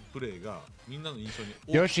プレイがみんなの印象に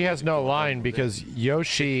Yoshi has no line because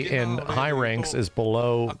Yoshi in high ranks is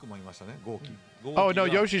below. 悪魔いましたね、豪輝。Oh no,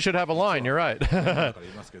 Yoshi should have a line. You're right.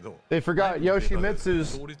 They forgot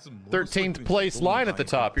Yoshimitsu's 13th place line at the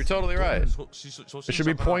top. You're totally right. It should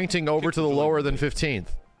be pointing over to the lower than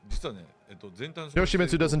 15th.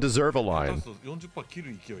 Yoshimitsu doesn't deserve a line. 40% 切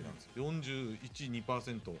る勢いなんです。41、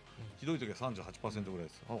2%、ひどい時は38%ぐらいで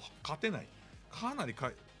す。勝てない。かなり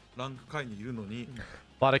ランク下位にいるのに。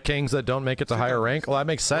A lot of kings that don't make it to higher rank. Well, that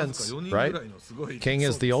makes sense, right? King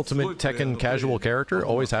is the ultimate Tekken casual character,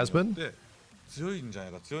 always has been.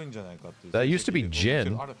 That used to be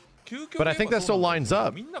Jin, but I think that still lines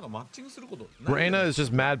up. Reina is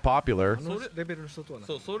just mad popular,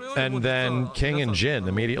 and then King and Jin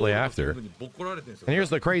immediately after. And here's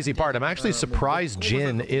the crazy part. I'm actually surprised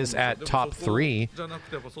Jin is at top 3,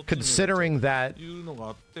 considering that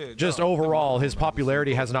just overall his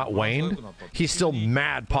popularity has not waned. He's still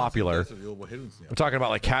mad popular. We're talking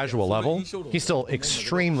about like casual level. He's still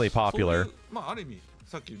extremely popular.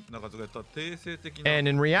 And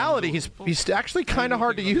in reality, he's actually kind of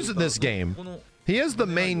hard to use in this game. He is the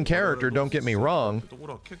main character, don't get me wrong,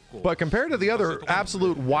 but compared to the other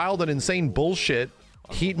absolute wild and insane bullshit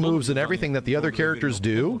heat moves and everything that the other characters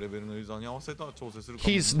do,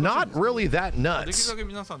 he's not really that nuts.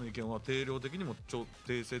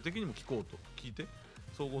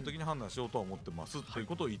 総合的に判断しようとは思ってますという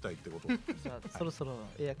ことを言いたいってこと。そろそろ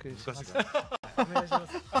英訳します。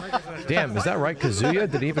Damn, is that right?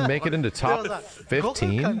 Kazuya didn't even make it into top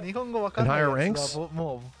 15 in higher ranks? Where's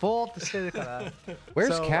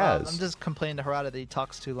Kaz? I'm just complaining to Harada that he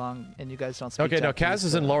talks too long and you guys don't speak Okay, no, Kaz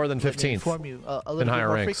is in lower than 15th inform you a little in higher bit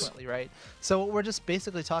more ranks. frequently, right? So what we're just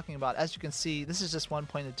basically talking about, as you can see, this is just one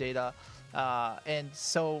point of data. And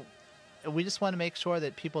so we just want to make sure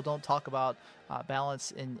that people don't talk about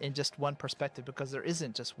balance in just one perspective, because there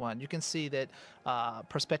isn't just one. You can see that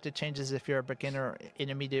perspective changes if you're a beginner,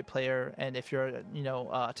 intermediate player, and if you're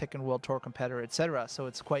a Tekken World Tour competitor, etc. So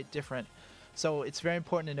it's quite different. So it's very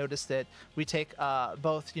important to notice that we take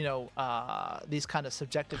both, these kind of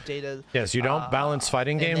subjective data. Yes, you don't balance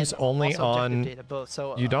fighting games only on. Data both.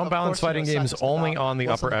 So you don't balance fighting games only on the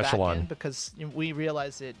upper echelon, because we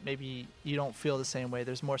realize that maybe you don't feel the same way.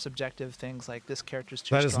 There's more subjective things like this character's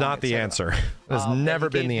too That is strong, not the answer. That has never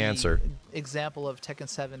been the answer. Example of Tekken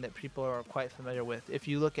 7 that people are quite familiar with. If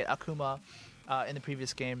you look at Akuma in the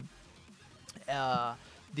previous game.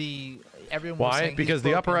 Why? Because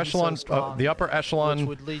the upper echelon,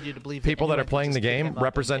 people that are playing the game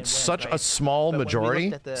represent such a small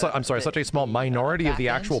majority. I'm sorry, such a small minority of the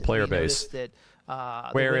actual player base.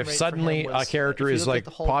 Where if suddenly a character is like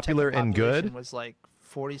popular and good, was like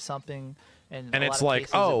 40-something, and it's like,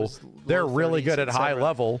 oh, they're really good at high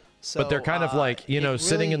level, but they're kind of like,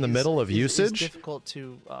 sitting in the middle of usage.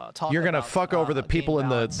 You're going to fuck over the people in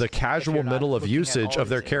the casual middle of usage of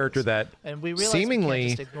their character that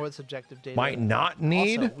seemingly might not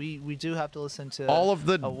need we do have to listen to all of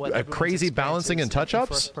the crazy balancing and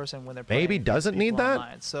touch-ups. Maybe doesn't need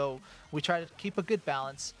that. So we try to keep a good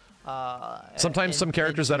balance. Sometimes some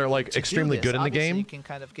characters that are like extremely good in the game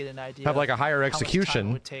have like a higher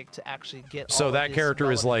execution, so that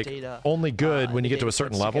character is like only good when you get to a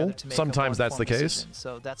certain level. Sometimes that's the case.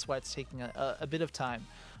 So that's why it's taking a bit of time,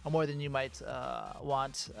 more than you might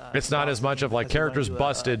want. It's not as much of like characters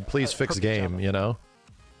busted, please fix game, you know?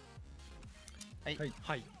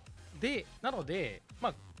 はい。で、なので、い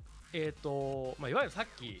わゆるさっ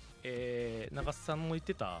き、長須さんも言っ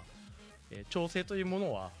てた、調整というも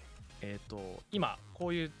のは、今こ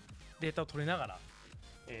ういうデータを取りながら、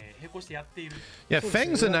並行してやっている。Yeah,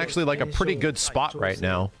 Feng's in actually like a pretty good spot right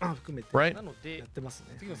now, right?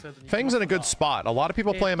 Feng's in a good spot. A lot of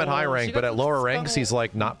people play him at high rank, but at lower ranks he's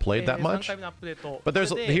like not played that much. But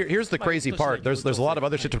here's the crazy part. There's a lot of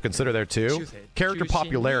other shit to consider there too. Character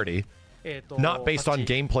popularity, not based on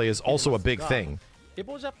gameplay, is also a big thing.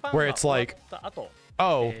 Where it's like,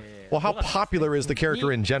 oh, well, how popular is the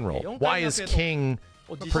character in general? Why is King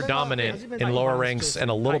predominant in lower ranks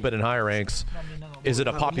and a little bit in higher ranks? Is it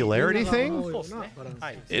a popularity thing?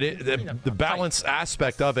 The balance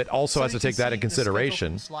aspect of it also has to take that in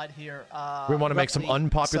consideration. We want to make some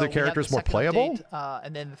unpopular characters more playable.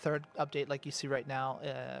 And then the third update, like you see right now,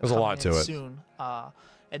 there's a lot to it. Soon.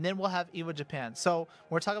 And then we'll have EVO Japan. So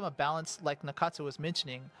we're talking about balance, like Nakatsu was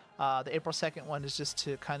mentioning. The April 2nd one is just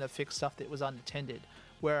to kind of fix stuff that was unintended.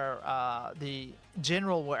 Where the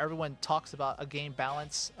general, where everyone talks about a game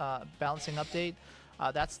balancing update,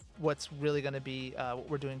 that's what's really going to be what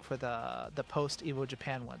we're doing for the post EVO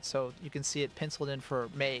Japan one. So you can see it penciled in for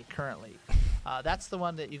May currently. That's the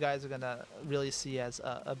one that you guys are going to really see as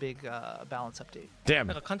a big balance update. Damn,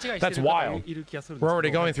 that's wild. We're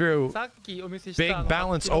already going through big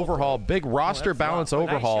balance overhaul, big roster balance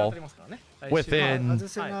overhaul within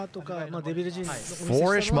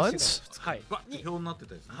 4-ish months?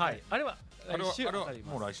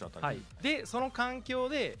 もう来週あたり。で、その環境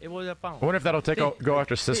でエボジャパンを I wonder if that'll go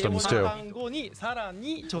after systems too.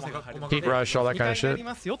 Heat rush, all that kind of shit.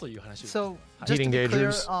 So just to be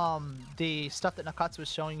clear, the stuff that Nakatsu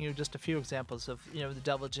was showing you, just a few examples of the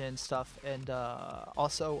Devil Jin stuff, and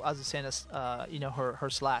also Azucena's her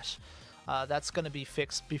slash. That's going to be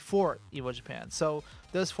fixed before EVO Japan. So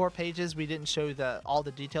those 4 pages, we didn't show you all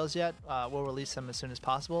the details yet. We'll release them as soon as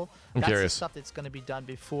possible. That's the stuff that's going to be done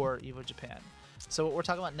before EVO Japan. So what we're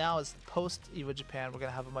talking about now is post EVO Japan. We're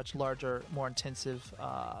going to have a much larger, more intensive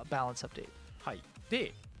balance update. はい。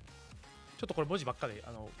で、ちょっとこれ文字ばっかで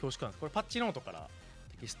恐縮なんです。これパッチノートから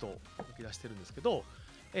テキストを書き出してるんですけど、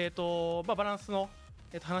バランスの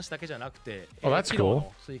話だけじゃなくて、機能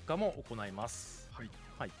の追加も行います。はい。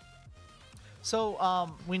はい。So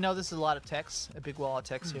we know this is a lot of text, a big wall of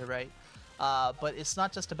text here, right? But it's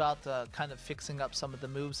not just about kind of fixing up some of the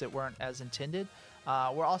moves that weren't as intended.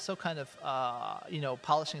 We're also kind of,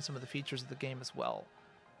 polishing some of the features of the game as well.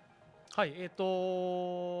 はい、例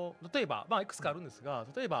えば、いくつかあるんですが、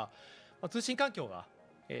例えば、通信環境が、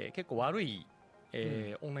結構悪い、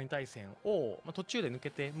オンライン対戦を、途中で抜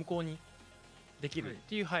けて向こうにできるっ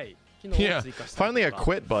ていう、はい、機能を Yeah, 追加したり finally a とか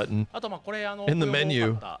quit button. あとまあこれIn the menu. これ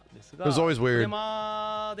も多かったです It が was always これ weird.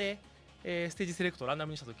 まで、ステージセレクトをランダ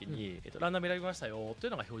ムにしたときに、ランダム選びましたよとい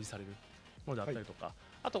うのが表示されるものであったりとか、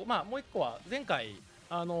あとまあもう一個は前回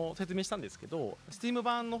説明したんですけど Steam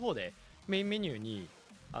版の方でメインメニューに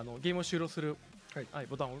ゲームを終了する、はい、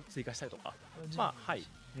ボタンを追加したりとか、まあはい、っ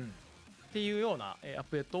ていうようなアッ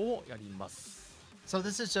プデートをやります。So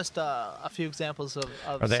this is just a few examples of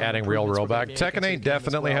Are they some adding real improvements we're gonna rollback? be Tekken making 8 to the game as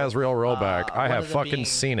definitely well. has real rollback. I One have of them fucking being,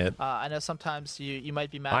 seen it. I know sometimes you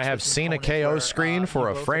might be matched I have with an seen a opponent KO where, screen for you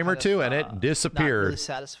a both are frame or kind two, of, and it not disappeared. really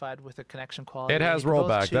satisfied with the connection quality. It has You can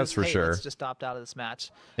both rollback, that's choose, for "Hey, sure. let's just opt out of this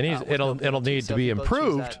match." It needs, with no it'll penalty. need So to if be you both choose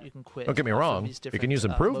improved. that, you can quit Don't get me from wrong. these You can use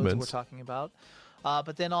different, modes that improvements. we're talking about.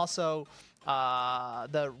 But then also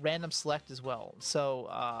the random select as well. So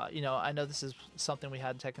you know, I know this is something we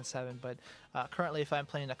had in Tekken 7, but currently if I'm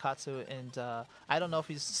playing Nakatsu and I don't know if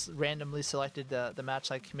he's randomly selected the match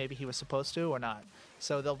like maybe he was supposed to or not.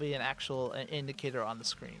 So there'll be an actual indicator on the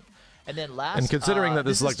screen. And then last, And considering that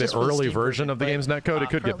this is like the just for early Steam version of the but, game's netcode, it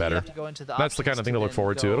could get currently you better. have to go into the That's the kind of options thing to look then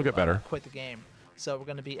forward to. go, It'll get better. Quit the game. So we're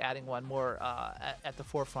going to be adding one more at the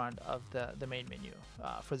forefront of the main menu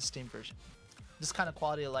for the Steam version. Just kind of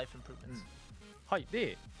quality of life improvements. はい、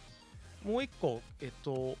でもう一個、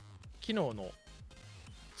機能の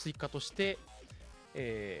追加として、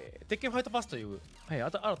Tekken Fight Pass という、はい、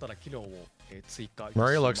新たな機能を、追加いたしま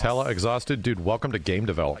す。 Mario looks hella exhausted. Dude, welcome to game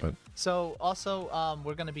development. So also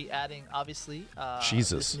we're going to be adding obviously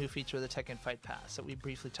Jesus. this new feature of the Tekken Fight Pass that we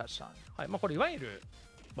briefly touched on. はい、まあこれいわゆる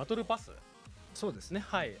バトルパスそうですね。ね、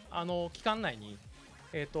はい、期間内に、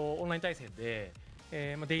オンライン対戦で、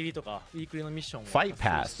まあデイリーとかウィークリーのミッションを Fight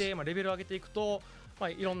達成して、まあレベルを上げていくと、まあ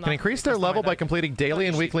いろんな Can increase their level by completing daily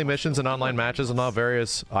and weekly missions and online matches and all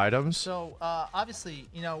various items. So obviously,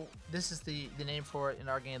 you know, this is the name for it in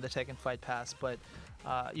our game, the Tekken Fight Pass, but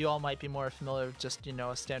you all might be more familiar with just, you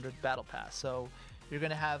know, a standard battle pass. So you're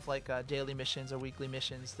going to have like daily missions or weekly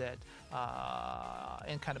missions that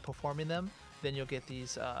and kind of performing them, then you'll get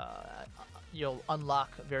these you'll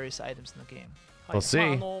unlock various items in the game. We'll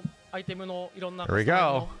see. アイテムのいろんなキ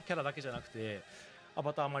ャラだけじゃなくて、ア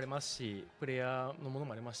バターもありますし、プレイヤーのもの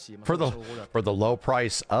もありますし、For the low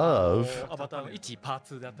price of アバターの1パー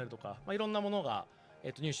ツであったりとか、まあいろんなものが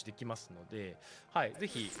入手できますので、はい、ぜ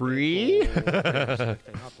ひ free. していただきたいなと思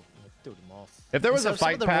っております。 If there was a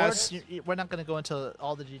fight pass, we're not going to go into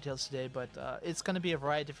all the details today, but it's going to be a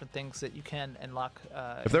variety of different things that you can unlock.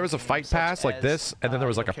 If there was a fight pass like this, and then there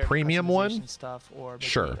was like a premium one,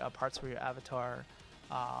 sure. Parts for your avatar.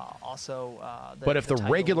 Also, but if the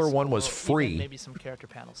regular one was free, maybe some character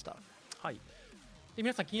panel stuff. はい。で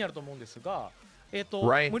皆さん気になると思うんですが、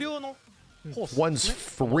Right. 無料のコース、 one's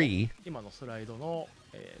free. 今のスライドの、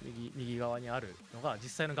右側にあるのが実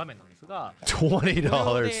際の画面なんですが、 $20. 無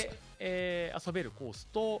料で、遊べるコース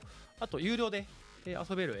と、あと有料で、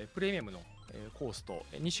遊べる、プレミアムの、コースと、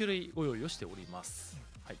2種類ご用意をしております。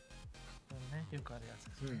はい。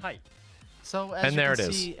はい。So as and you there can it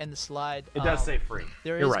is. see in the slide, It does say free.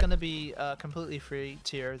 There You're is right. going to be a completely free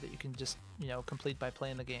tier that you can just, you know, complete by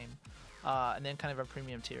playing the game, and then kind of a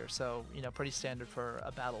premium tier. So, you know, pretty standard for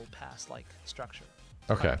a battle pass like structure.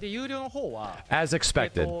 Okay. で有料の方は As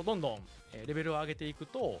expected. どんどんレベルを上げていく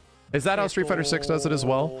と。 Is that how Street Fighter 6 does it as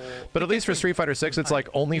well? But at least for Street Fighter 6, it's like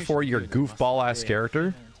only for your goofball ass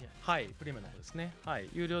character. はい、プレミアムの方ですね。はい、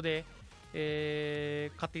有料で、買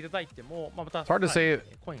っていただいても、まあ、また It's hard to say.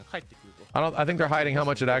 コインが返ってくると。I think they're hiding how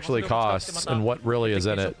much it actually costs and what really is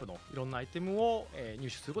in it. いろんなアイテムを入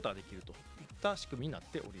手することができるといった仕組みになっ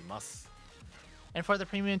ております。 And for the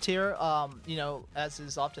premium tier, you know, as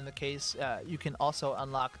is often the case, you can also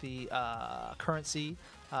unlock the currency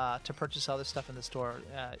to purchase other stuff in the store.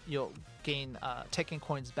 You'll gain Tekken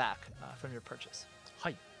coins back from your purchase. は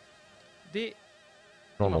い。で、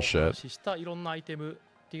 Normal 今お shit. 話ししたいろんなアイテムっ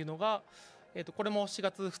ていうのが、これも4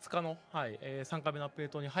月2日の、はい、3回目のアップデ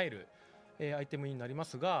ートに入る、アイテムになりま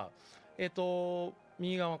すが、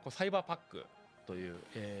右側はこうサイバーパックという、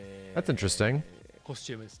That's interesting. コス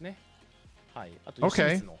チュームですね。はい。あと、ヨシ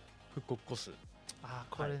ミツの復刻コス。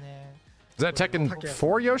これね。 Is that Tekken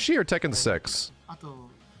 4 Yoshi or Tekken 6? あと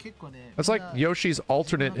結構ね。 That's like Yoshi's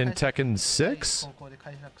alternate in Tekken 6? 方向で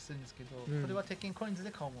開発するんですけど、これはTekkenコインズ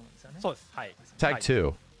で買うものですよね。そうです。はい。 Tag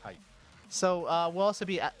 2. So we'll also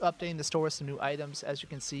be updating the store with some new items. As you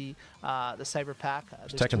can see, the Cyber Pack.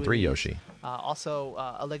 Tekken 3 Yoshi. Also,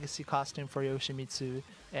 a legacy costume for Yoshimitsu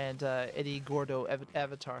and Eddy Gordo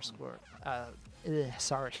avatar score.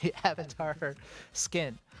 Avatar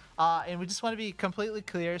skin. And we just want to be completely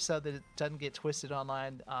clear so that it doesn't get twisted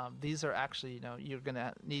online. These are actually, you know, you're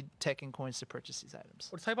gonna need Tekken coins to purchase these items.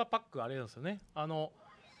 これサイバーパックあれなんですよね。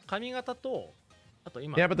髪型とあと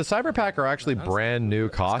今 Yeah, but the Cyber Pack are actually brand new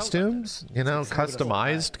costumes. You know,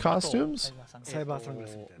 customized costumes. サイバーサングラ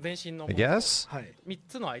スみたいな。全身の I guess. はい。 3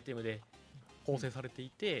つのアイテムで構成されてい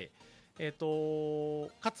て、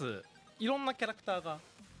かついろんなキャラクターが、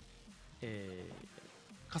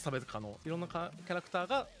カスタマイズ可能、いろんなキャラクター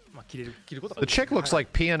が、まあ、着ることが The できる chick looks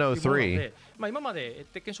like Piano というものなの 3. で、まあ、今まで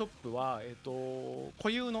鉄拳ショップは、固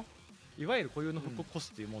有のいわゆる固有の服コ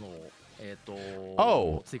スというものを、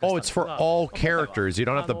Oh, 追加したん it's です for が all 今回は characters. You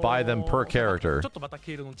don't have to buy them per ち character. ょっとまた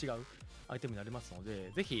毛色の違うアイテムになりますの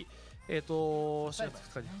で、ぜひ、4月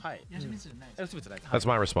2日に、はい、吉光じゃない吉光じゃないです。 That's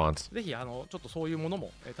my response. ぜひちょっとそういうもの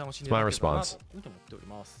も楽しんでいただければなと思っており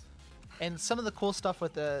ます。 And some of the cool stuff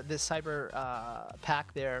with this cyber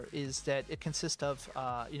pack there is that it consists of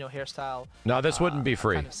hairstyle. No, this wouldn't be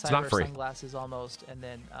free. Kind of It's not cyber free. Sunglasses almost, and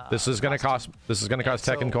then This is gonna cost. This is gonna cost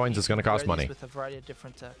And so Tekken coins. you It's gonna can cost wear these money. with a variety of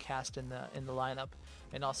different cast in the lineup,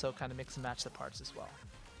 and also kind of mix and match the parts as well.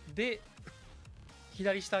 で、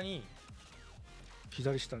左下に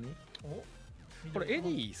左下に。これエデ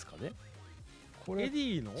ィですかね。これエデ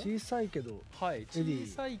ィの小さいけど。はいエディ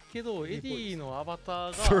小さいけどエディのアバタ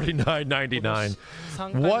ーが$39.99.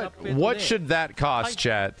 3回のアッ What プデートで what should that 入 cost, っ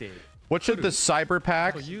chat? て What should the Cyber と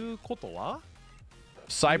Pack, いうことは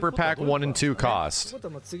Cyber Pack 1 and 2 cost? こと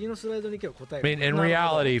はまあ次のスライドに行けば答え I mean, in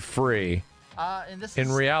reality, free. And this In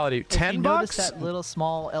is, reality, if you $10 notice bucks. that little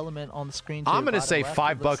small element on the screen. I'm gonna gonna say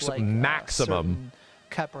 $5 maximum.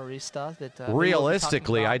 Capoeirista that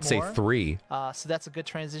Realistically, I'd say 3. So that's a good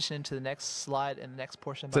transition into the next slide and the next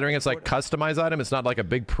portion. about Considering it's like recording. customized item, it's not like a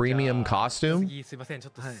big premium costume 次すいませんちょ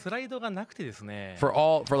っとスライドがなくてですね for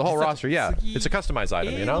the whole roster. Yeah, 次 it's a customized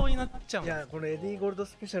item, you 映像 know. になっちゃうんいですやこのエディゴールド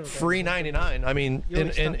スペシャルの Free 99. I mean,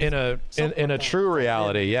 in a true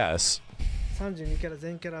reality, yes. 32キャラ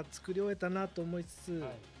全キャラ作り終えたなと思いつつ、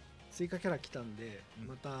追加キャラ来たんで、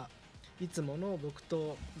またいつもの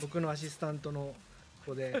僕のアシスタントの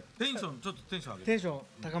子でテンションちょっとテンション上げてテンション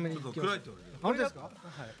高めにちょっ行きます。と暗いって言われて本当ですか？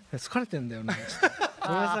疲れてんだよね。ご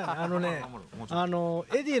めんなさい。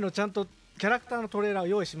エディのちゃんとキャラクターのトレーラーを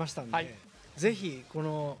用意しましたんで、はいぜひこ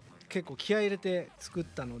の結構気合い入れて作っ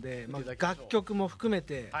たので、まあ、楽曲も含め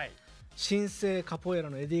て、はい新生カポエラ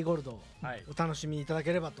のエディゴールドはいお楽しみいただ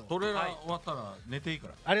ければと。トレーラー終わったら寝ていいか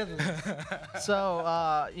らありがとうございます。 So,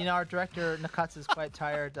 our director Nakatsu is quite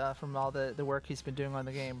tired from all the work he's been doing on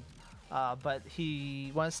the game, but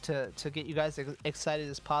he wants to get you guys excited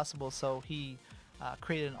as possible. So he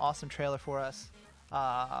created an awesome trailer for us,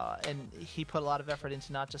 and he put a lot of effort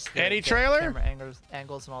into not just the, Eddy the trailer? camera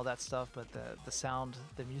angles and all that stuff, but the sound,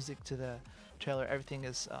 the music to the trailer, everything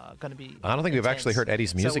is going to be. I don't think we've actually heard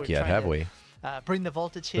Eddie's music yet, have we? Bring the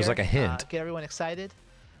voltage here. There's like a hint. Get everyone excited,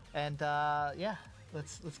 and yeah,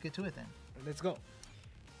 let's get to it then. Let's go.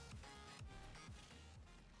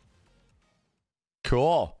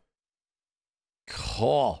 Cool.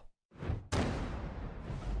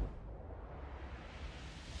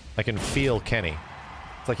 I can feel Kenny.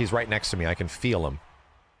 It's like he's right next to me. I can feel him.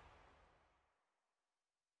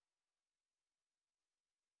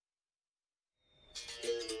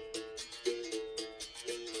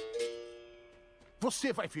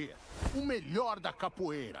 Você vai ver o melhor da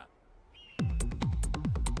capoeira.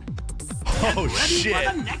 Oh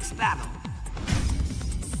shit! Next battle.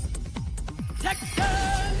 Tekken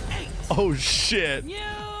 8. Oh shit! New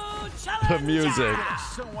The challenger. music.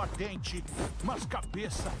 Coração ardente, mas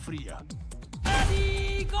cabeça fria.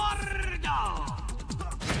 Eddy Gordo.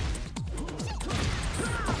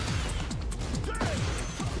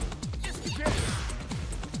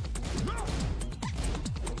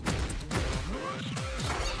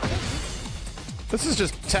 This is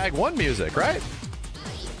just tag 1 music, right?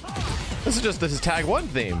 This is tag 1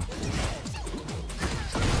 theme.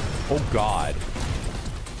 Oh god.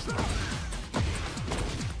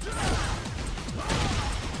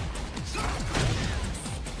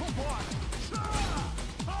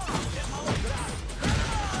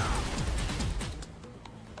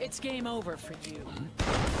 It's game over for you.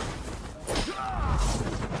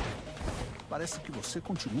 Parece que você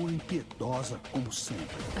continua impiedosa como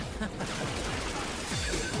sempre.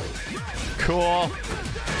 Cool.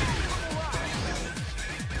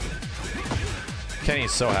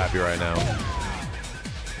 Kenny's so happy right now.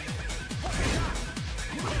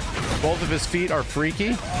 Both of his feet are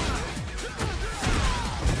freaky.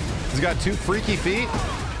 He's got 2 freaky feet.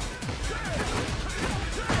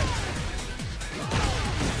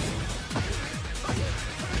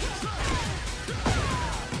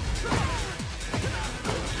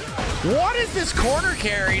 What is this corner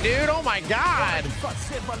carry, dude? Oh my god!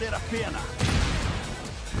 Fazer valer a pena.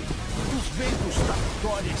 Os ventos da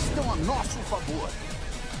vitória estão a nosso favor.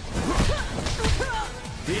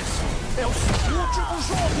 Esse é o seu último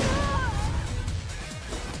jogo!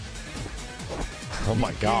 Oh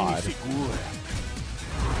my God. Figura.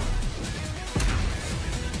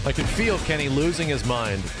 I can feel Kenny losing his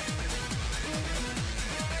mind.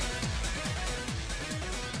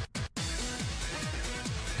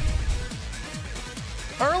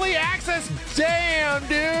 Early access? Damn,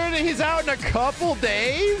 dude. He's out in a couple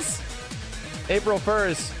days? April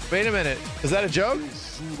 1st. Wait a minute. Is that a joke? Eu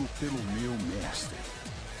juro pelo meu mestre,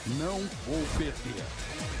 não vou perder.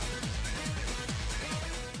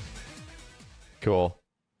 Cool.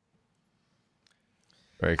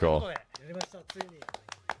 Very cool. やりましたついに。よ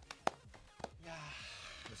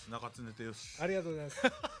し中津寝てよし。ありがとうございます。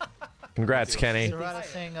 Congrats, Kenny. Murata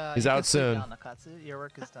saying, He's you out can sleep soon. now, Nakatsu. Your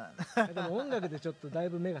work is done. でも音楽でちょっとだい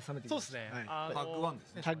ぶ目が覚めてきました。そうですね、はいタッグワンで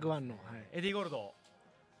すね。タッグワンの。はい。エディゴールド、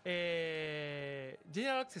ジェネ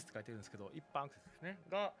ラルアクセスって書いてるんですけど、一般アクセスですね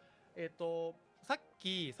が、さっ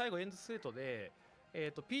き最後エンドストレートで、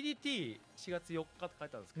PDT4 月4日って書い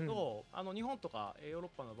てあるんですけど、日本とかヨーロ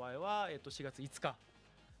ッパの場合は、4月5日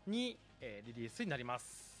に、リリースになりま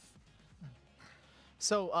す。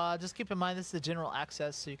So just keep in mind this is the general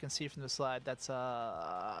access, so you can see from the slide. That's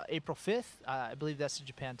April 5th. I believe that's the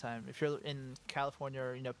Japan time. If you're in California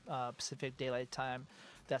or Pacific Daylight Time,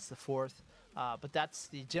 that's the 4th. But that's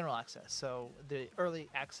the general access. So the early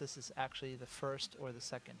access is actually the 1st or the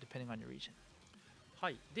 2nd, depending on your region. は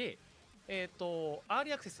い。で、アーリ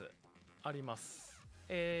ーアクセスあります。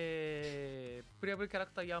プレイアブルキャラ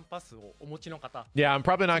クターヤンパスをお持ちの方。 Yeah, I'm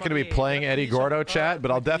probably not going to be playing Eddie Gordo chat,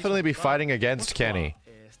 but I'll definitely be fighting against Kenny.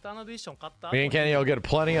 スタンダードエディション買った Me and Kenny will get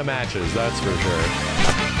plenty of matches, that's for sure.